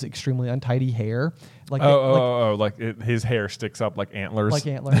reflect his extremely untidy hair. His hair sticks up like antlers. Like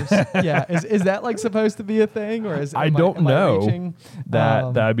antlers. Yeah. Is that like supposed to be a thing, or is I don't know.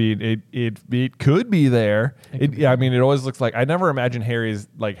 I mean, it could be there. It always looks like, I never imagine Harry's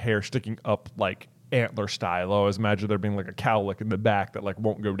like hair sticking up like antler style. I always imagine there being like a cowlick in the back that like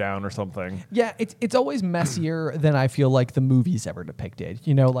won't go down or something. Yeah, it's always messier than I feel like the movies ever depicted.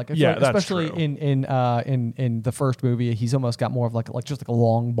 Especially true. in the first movie, he's almost got more of like just like a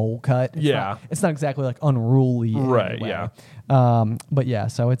long bowl cut. It's not exactly like unruly. Right. Anyway. Yeah. But yeah,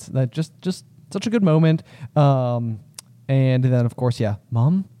 so it's just such a good moment. And then of course, yeah,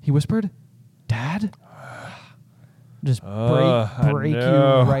 Mom, he whispered, Dad. Just break you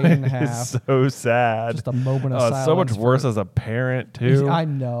right in half. It's so sad. Just a moment of silence. It's so much worse as a parent too. I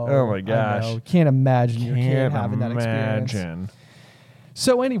know. Oh my gosh. I know. Can't imagine your kid having that experience.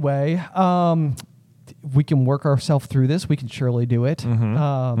 So anyway, we can work ourselves through this. We can surely do it.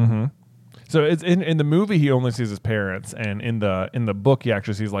 So it's in the movie he only sees his parents, and in the book he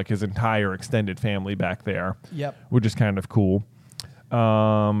actually sees like his entire extended family back there. Yep. Which is kind of cool.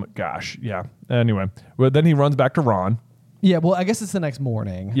 Gosh, yeah. Anyway, well, then he runs back to Ron. Yeah, well, I guess it's the next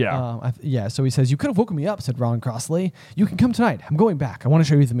morning. Yeah. So he says, "You could have woken me up," said Ron crossly. "You can come tonight. I'm going back. I want to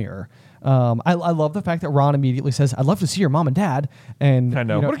show you the mirror." I love the fact that Ron immediately says, "I'd love to see your mom and dad." And I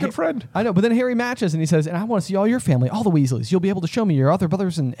know, what a good friend. I know, but then Harry matches and he says, "And I want to see all your family, all the Weasleys. You'll be able to show me your other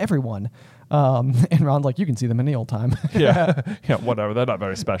brothers and everyone." And Ron's like, "You can see them any old time." Yeah, whatever. They're not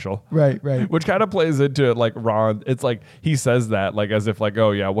very special. Right. Which kind of plays into like Ron. It's like he says that like as if like,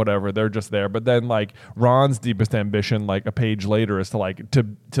 oh yeah, whatever. They're just there. But then like Ron's deepest ambition, like a page later, is to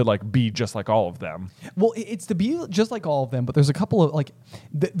like be just like all of them. Well, it's to be just like all of them. But there's a couple of like,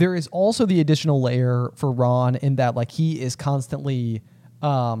 there is also the additional layer for Ron in that like he is constantly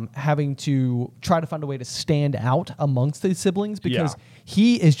having to try to find a way to stand out amongst his siblings because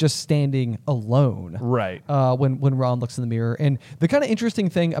he is just standing alone. Right. When Ron looks in the mirror. And the kind of interesting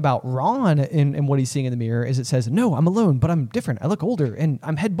thing about Ron in what he's seeing in the mirror is it says, "No, I'm alone, but I'm different. I look older and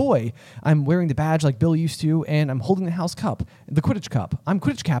I'm head boy. I'm wearing the badge like Bill used to, and I'm holding the house cup, the Quidditch cup. I'm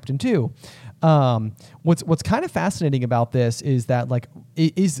Quidditch captain too." What's kind of fascinating about this is that like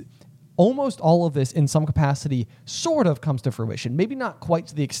it is almost all of this in some capacity sort of comes to fruition. Maybe not quite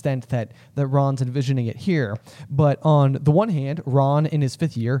to the extent that Ron's envisioning it here, but on the one hand, Ron in his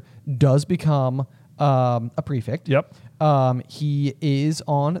 5th year does become a prefect. Yep. He is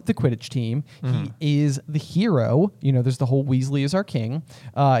on the Quidditch team. He is the hero. There's the whole Weasley is our king.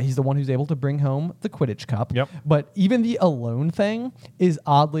 He's the one who's able to bring home the Quidditch Cup. Yep. But even the alone thing is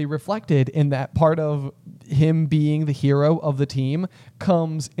oddly reflected in that part of him being the hero of the team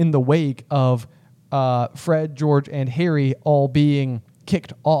comes in the wake of Fred, George, and Harry all being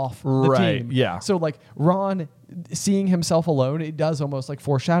kicked off the team. Yeah. So like Ron seeing himself alone, it does almost like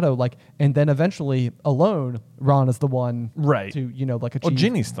foreshadow and then eventually alone, Ron is the one to, achieve. Well,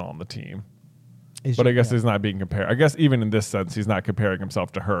 Ginny's still on the team. But I guess he's not being compared. I guess even in this sense, he's not comparing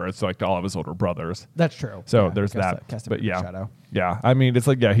himself to her. It's like to all of his older brothers. That's true. So there's that. But yeah. I mean, it's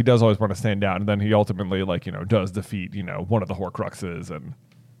like, he does always want to stand out. And then he ultimately does defeat, one of the Horcruxes and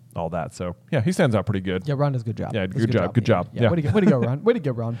all that. So yeah, he stands out pretty good. Yeah, Ron does a good job. Yeah, good job. Yeah. Way to go, Ron. Way to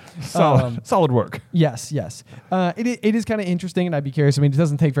go, Ron. Solid work. Yes. It is kind of interesting, and I'd be curious. I mean, it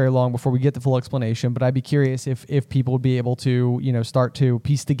doesn't take very long before we get the full explanation, but I'd be curious if people would be able to, start to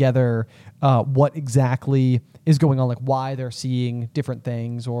piece together what exactly is going on, like why they're seeing different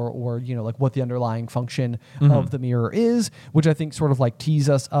things, or what the underlying function of the mirror is, which I think sort of tees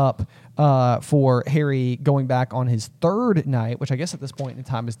us up for Harry going back on his 3rd night, which I guess at this point in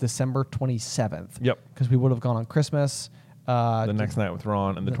time is December 27th. Yep. Because we would have gone on Christmas. The next night with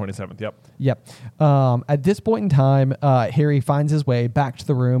Ron and the 27th. Yep. At this point in time, Harry finds his way back to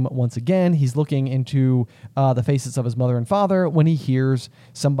the room once again. He's looking into the faces of his mother and father when he hears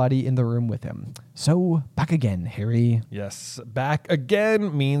somebody in the room with him. So, back again, Harry. Yes. Back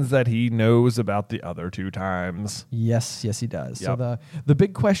again means that he knows about the other 2 times. Yes, he does. Yep. So the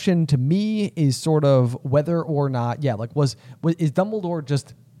big question to me is sort of whether or not, is Dumbledore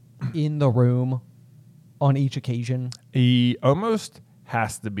just in the room on each occasion? He almost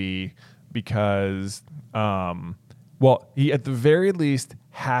has to be, because he at the very least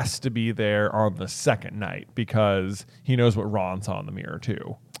has to be there on the 2nd night, because he knows what Ron saw in the mirror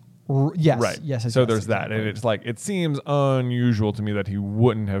too. Yes. Right. Yes. So there's that. And it's it seems unusual to me that he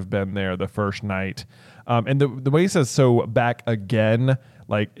wouldn't have been there the first night. And the way he says, so back again,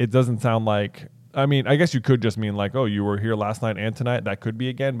 it doesn't sound like, I mean, I guess you could just mean oh, you were here last night and tonight. That could be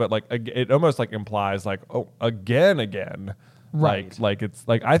again, but it almost implies oh, again. Right. It's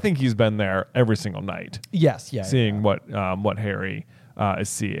I think he's been there every single night. Yes. Yeah. Seeing what Harry is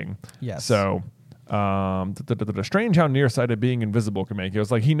seeing. Yes. So. Strange how nearsighted being invisible can make you.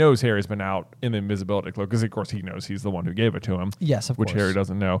 It's he knows Harry's been out in the invisibility cloak, because of course he knows he's the one who gave it to him. Yes, of which course. Harry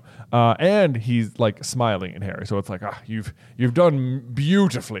doesn't know. And he's smiling at Harry. So it's you've done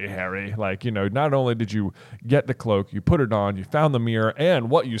beautifully, Harry. Not only did you get the cloak, you put it on, you found the mirror, and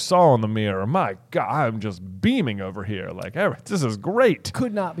what you saw in the mirror. My God, I'm just beaming over here. This is great.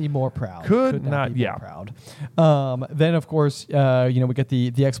 Could not be more proud. Could not be more proud. Then of course, we get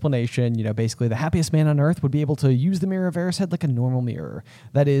the explanation. Basically the happiest man on earth would be able to use the mirror of Erised like a normal mirror.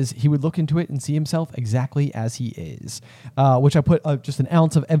 That is, he would look into it and see himself exactly as he is, which I put just an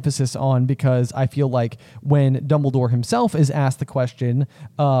ounce of emphasis on, because I feel like when Dumbledore himself is asked the question,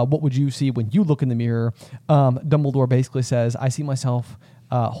 what would you see when you look in the mirror? Dumbledore basically says, I see myself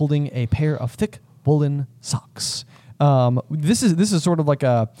holding a pair of thick woolen socks. This is sort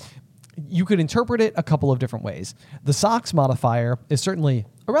of you could interpret it a couple of different ways. The socks modifier is certainly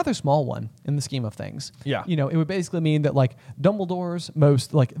a rather small one in the scheme of things. Yeah. It would basically mean that Dumbledore's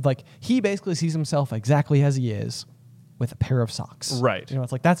most he basically sees himself exactly as he is, with a pair of socks. Right.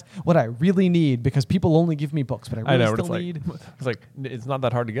 It's that's what I really need, because people only give me books, but I really still need. It's it's not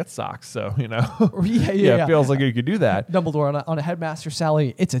that hard to get socks, so Yeah. It feels like you could do that. Dumbledore on a headmaster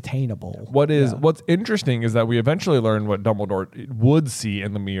salary, it's attainable. What's interesting is that we eventually learn what Dumbledore would see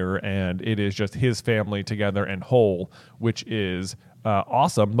in the mirror, and it is just his family together and whole, which is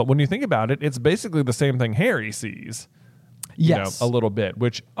awesome. But when you think about it, it's basically the same thing Harry sees. Yes. A little bit,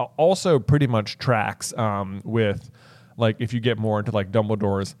 which also pretty much tracks with if you get more into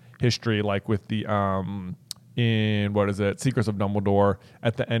Dumbledore's history, with the in Secrets of Dumbledore,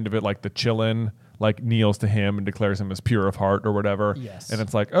 at the end of it, the Chillin kneels to him and declares him as pure of heart or whatever. Yes. And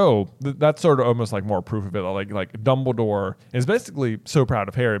it's that's sort of almost more proof of it. Dumbledore is basically so proud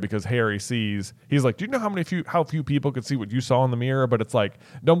of Harry, because Harry sees, he's do you know how few people could see what you saw in the mirror? But it's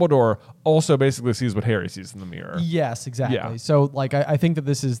Dumbledore also basically sees what Harry sees in the mirror. Yes, exactly. Yeah. So I think that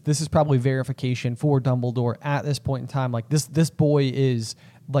this is probably verification for Dumbledore at this point in time. This boy is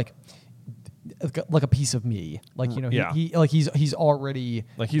like a piece of me, like he's already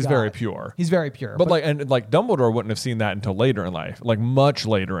like he's very pure. He's very pure, but like Dumbledore wouldn't have seen that until later in life, like much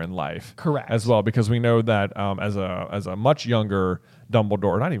later in life, correct, as well, because we know that as a much younger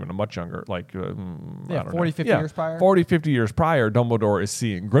Dumbledore, not even a much younger, like 40, 50 years prior. 40, 50 years prior, Dumbledore is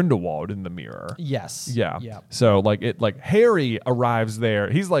seeing Grindelwald in the mirror. Yes. Yeah. So like Harry arrives there.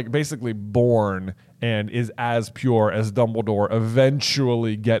 He's like basically born and is as pure as Dumbledore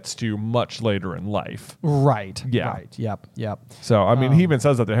eventually gets to much later in life. Right. Yeah. Right. Yep. So, I mean, he even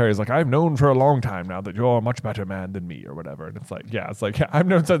says that to Harry. He's like, I've known for a long time now that you're a much better man than me or whatever. And it's like, I've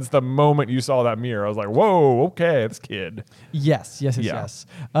known since the moment you saw that mirror. I was like, whoa, okay, this kid. Yes.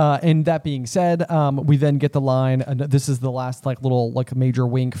 And that being said, we then get the line, this is the last like little like major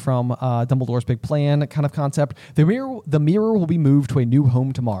wink from Dumbledore's big plan kind of concept. The mirror will be moved to a new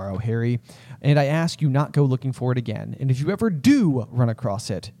home tomorrow, Harry. And I ask you not go looking for it again. And if you ever do run across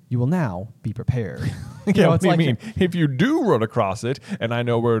it, you will now be prepared. What do you mean? If you do run across it, and I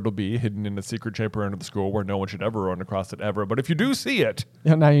know where it'll be, hidden in a secret chamber under the school where no one should ever run across it ever. But if you do see it,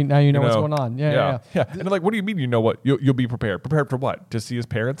 now you know what's going on. Yeah. And like, what do you mean? You know what? You'll be prepared. Prepared for what? To see his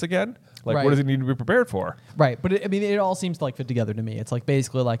parents again? Like, right. What does he need to be prepared for? Right. But it all seems to like fit together to me. It's like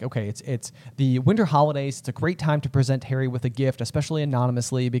basically like, okay, it's the winter holidays. It's a great time to present Harry with a gift, especially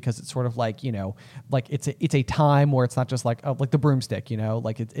anonymously, because it's sort of like, like it's a time where it's not just like, like the broomstick,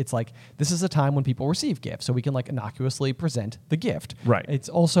 like it's like, this is a time when people receive gifts. So we can like innocuously present the gift. Right. It's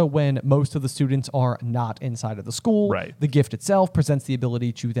also when most of the students are not inside of the school. Right. The gift itself presents the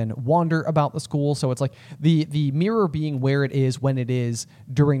ability to then wander about the school. So it's like the mirror being where it is when it is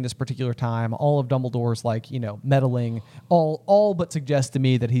during this particular time. All of Dumbledore's like, meddling all but suggests to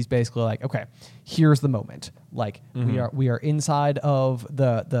me that he's basically like, okay, here's the moment. Like we are inside of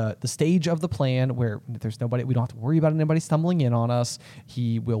the stage of the plan where there's nobody, we don't have to worry about anybody stumbling in on us.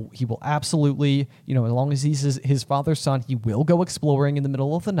 He will absolutely, as long as he's his father's son, he will go exploring in the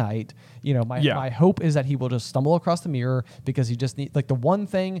middle of the night. My hope is that he will just stumble across the mirror, because he just need, like, the one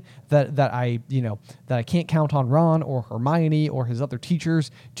thing that I can't count on Ron or Hermione or his other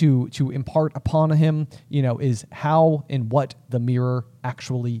teachers to impart upon him, is how and what the mirror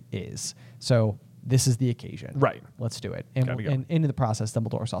actually is. So this is the occasion. Right. Let's do it. And in the process,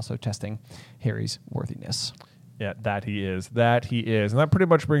 Dumbledore is also testing Harry's worthiness. Yeah, that he is. And that pretty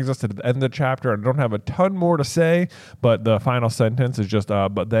much brings us to the end of the chapter. I don't have a ton more to say, but the final sentence is just,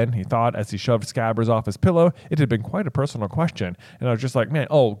 but then he thought, as he shoved Scabbers off his pillow, it had been quite a personal question. And I was just like, man,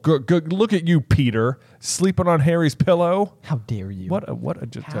 good, look at you, Peter, sleeping on Harry's pillow. How dare you? What a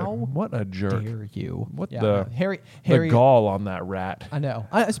jerk. Dare you? Harry, the gall on that rat. I know.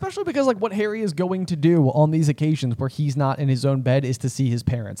 Especially because like what Harry is going to do on these occasions where he's not in his own bed is to see his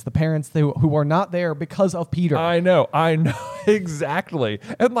parents. The parents who are not there because of Peter. I know, exactly.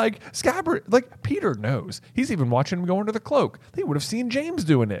 And like Scabbers, like Peter knows. He's even watching him go under the cloak. They would have seen James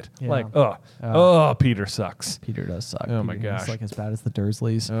doing it. Yeah. Peter sucks. Peter does suck. Oh my gosh. He's like as bad as the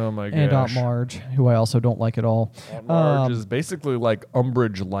Dursleys. Oh my gosh. And Aunt Marge, who I also don't like at all. Aunt Marge is basically like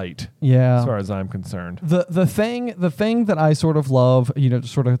Umbridge light. Yeah. As far as I'm concerned. The thing that I sort of love,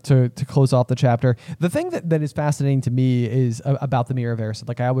 sort of to close off the chapter, the thing that is fascinating to me is about the Mirror of Erised.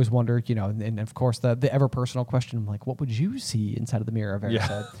 Like I always wonder, and of course the ever personal question, I'm like, what would you see inside of the Mirror of Erised?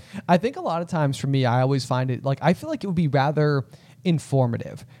 Yeah. I think a lot of times for me, I always find it like, I feel like it would be rather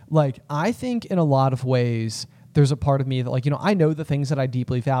informative. Like I think in a lot of ways, there's a part of me that like, I know the things that I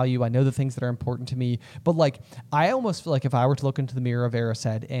deeply value. I know the things that are important to me. But like, I almost feel like if I were to look into the Mirror of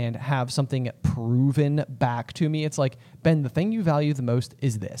Erised and have something proven back to me, it's like, Ben, the thing you value the most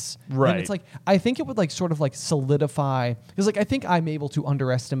is this. Right. And it's like, I think it would like sort of like solidify, because like, I think I'm able to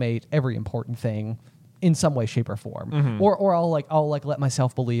underestimate every important thing in some way, shape, or form, or I'll let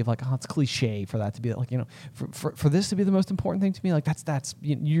myself believe like, oh, it's cliche for that to be like, for this to be the most important thing to me, like that's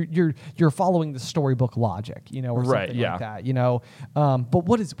you're following the storybook logic, or something like that, but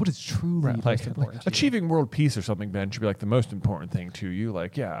what is truly most important? Like achieving world peace or something, Ben, should be like the most important thing to you.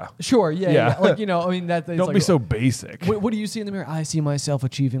 Like, yeah, sure, yeah. Like I mean that. Don't like, be so basic. What do you see in the mirror? I see myself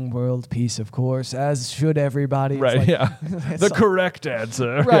achieving world peace, of course, as should everybody. Right. Like, yeah. The correct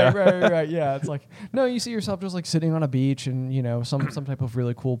answer. Right. Yeah. It's like, no. You see yourself just like sitting on a beach and some type of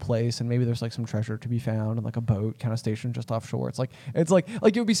really cool place, and maybe there's like some treasure to be found and like a boat kind of stationed just offshore. It's like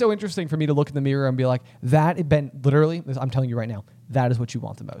it would be so interesting for me to look in the mirror and be like, that Ben, literally, I'm telling you right now, that is what you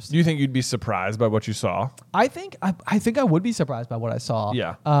want the most. Do you think you'd be surprised by what you saw? I think I would be surprised by what I saw.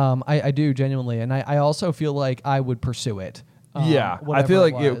 Yeah. I do genuinely, and I also feel like I would pursue it. I whatever feel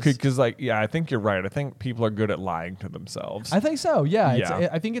like it it could, was. because I think you're right. I think people are good at lying to themselves. I think so. Yeah. Yeah.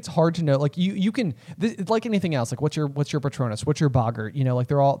 I think it's hard to know. Like you can, it's like anything else. Like what's your Patronus? What's your Boggart? Like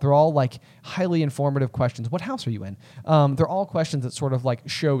they're all like highly informative questions. What house are you in? They're all questions that sort of like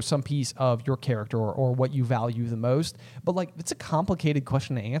show some piece of your character or what you value the most. But like it's a complicated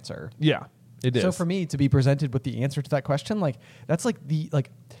question to answer. Yeah, it is. So for me to be presented with the answer to that question, like that's like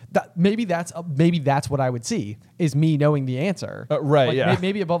that maybe that's what I would see is me knowing the answer. Right. Like, yeah.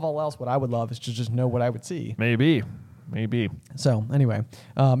 Maybe above all else, what I would love is to just know what I would see. Maybe. So anyway,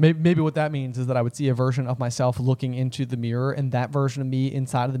 maybe what that means is that I would see a version of myself looking into the mirror, and that version of me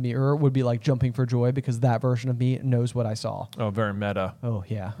inside of the mirror would be like jumping for joy because that version of me knows what I saw. Oh, very meta. Oh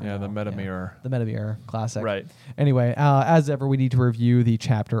yeah. Yeah, the meta mirror. The meta mirror, classic. Right. Anyway, as ever, we need to review the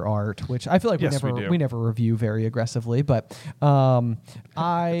chapter art, which I feel like Yes, we do. we never review very aggressively, but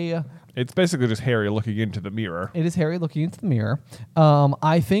It's basically just Harry looking into the mirror. It is Harry looking into the mirror.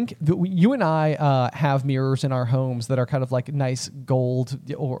 I think that you and I have mirrors in our homes that are kind of like nice gold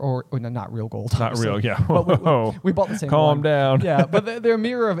or no, not real gold. Not obviously. real, yeah. But we bought the same Calm one. down. Yeah, but they're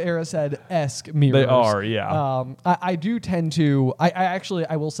Mirror of Erised-esque mirrors. They are, yeah. I do tend to,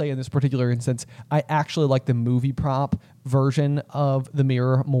 I will say in this particular instance, I actually like the movie prop version of the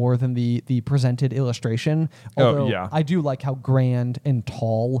mirror more than the presented illustration. Although yeah. I do like how grand and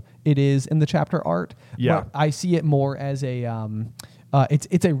tall it is in the chapter art. Yeah. But I see it more as a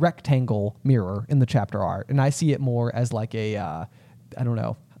it's a rectangle mirror in the chapter art, and I see it more as like a I don't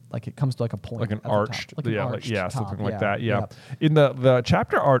know, like it comes to like a point, Like an at the arched, top, like an arched top. something like that. Yeah. Yep. In the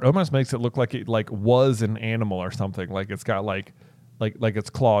chapter art almost makes it look like it like was an animal or something. Like it's got like its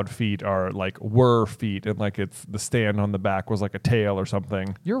clawed feet are like were feet, and like it's the stand on the back was like a tail or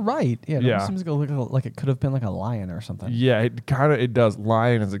something. You're right. Yeah, it Yeah. almost seems like it could have been like a lion or something. Yeah, it does.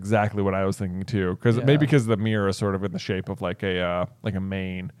 Lion is exactly what I was thinking too, because Yeah. maybe because the mirror is sort of in the shape of like a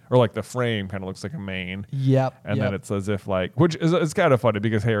mane, or like the frame kind of looks like a mane. Yep. And yep. then it's as if like, which is it's kind of funny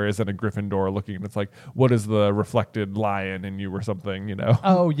because Harry is in a Gryffindor looking, and it's like, what is the reflected lion in you or something, you know?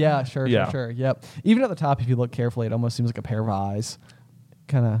 Oh yeah, sure. Yeah. Yep. Even at the top, if you look carefully, it almost seems like a pair of eyes.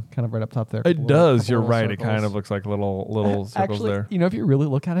 Kind of right up top there. It does. You're Couple right. little It kind of circles. looks like little circles Actually, there. if you really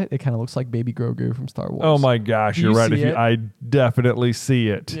look at it, it kind of looks like Baby Grogu from Star Wars. Oh my gosh, Do you're you right. see it? I definitely see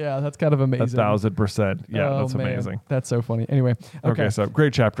it. Yeah, that's kind of amazing. 1,000%. Yeah, Oh, that's man. amazing. That's so funny. Anyway, Okay, so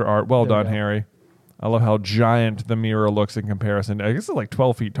great chapter art. Well There we done, go. Harry. I love how giant the mirror looks in comparison. I guess it's like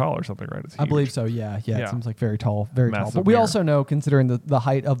 12 feet tall or something, right? It's I huge. believe so. Yeah. Yeah. It seems like very tall, very tall. Massive But we mirror. also know, considering the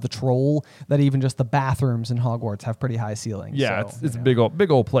height of the troll, that even just the bathrooms in Hogwarts have pretty high ceilings. Yeah, so, it's you a know,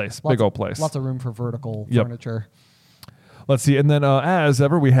 big old place. Lots of room for vertical Yep. furniture. Let's see. And then, as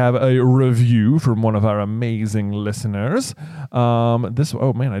ever, we have a review from one of our amazing listeners. Oh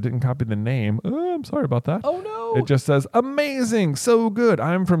man, I didn't copy the name. I'm sorry about that. Oh no! It just says, amazing, so good.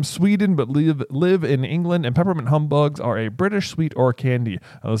 I'm from Sweden, but live in England, and peppermint humbugs are a British sweet or candy.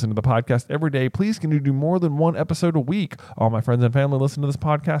 I listen to the podcast every day. Please, can you do more than one episode a week? All my friends and family listen to this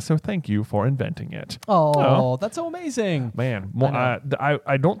podcast, so thank you for inventing it. Oh, that's so amazing. Man, I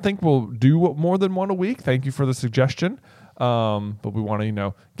I don't think we'll do more than one a week. Thank you for the suggestion. But we want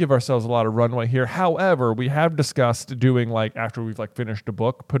to, give ourselves a lot of runway here. However, we have discussed doing after we've finished a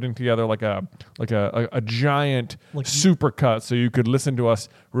book, putting together a giant super cut so you could listen to us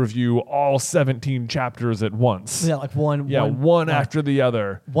review all 17 chapters at once. Yeah, one after the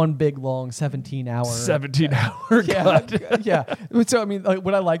other. One big long 17-hour. 17-hour Yeah, cut. yeah. So I mean,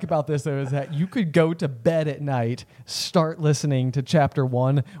 what I like about this though is that you could go to bed at night, start listening to chapter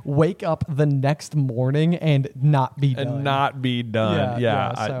 1, wake up the next morning, and not be done. And not be done.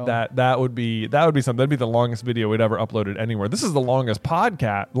 Yeah, Yeah, so- that would be something. That'd be the longest video we'd ever uploaded anywhere. This is the longest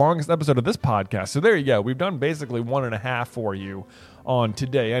episode of this podcast. So there you go. We've done basically 1.5 for you on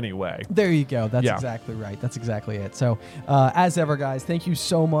today anyway. There you go. That's Yeah. exactly right. That's exactly it. So, as ever, guys, thank you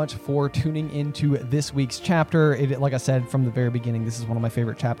so much for tuning into this week's chapter. Like I said from the very beginning, this is one of my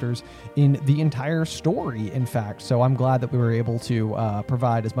favorite chapters in the entire story, in fact. So I'm glad that we were able to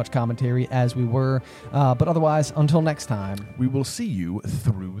provide as much commentary as we were. But otherwise, until next time. We will see you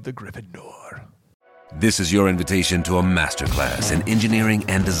through the Gryffindor. This is your invitation to a masterclass in engineering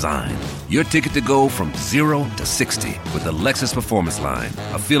and design. Your ticket to go from 0 to 60 with the Lexus Performance Line.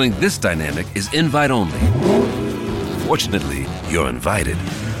 A feeling this dynamic is invite only. Fortunately, you're invited.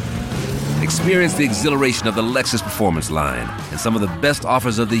 Experience the exhilaration of the Lexus Performance Line and some of the best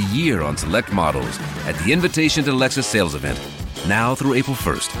offers of the year on select models at the Invitation to Lexus sales event, now through April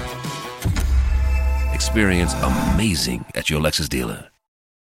 1st. Experience amazing at your Lexus dealer.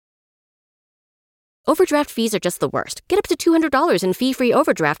 Overdraft fees are just the worst. Get up to $200 in fee-free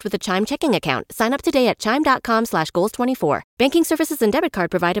overdraft with a Chime checking account. Sign up today at chime.com/goals24. Banking services and debit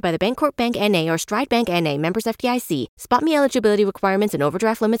card provided by the Bancorp Bank N.A. or Stride Bank N.A. Members FDIC. SpotMe eligibility requirements and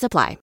overdraft limits apply.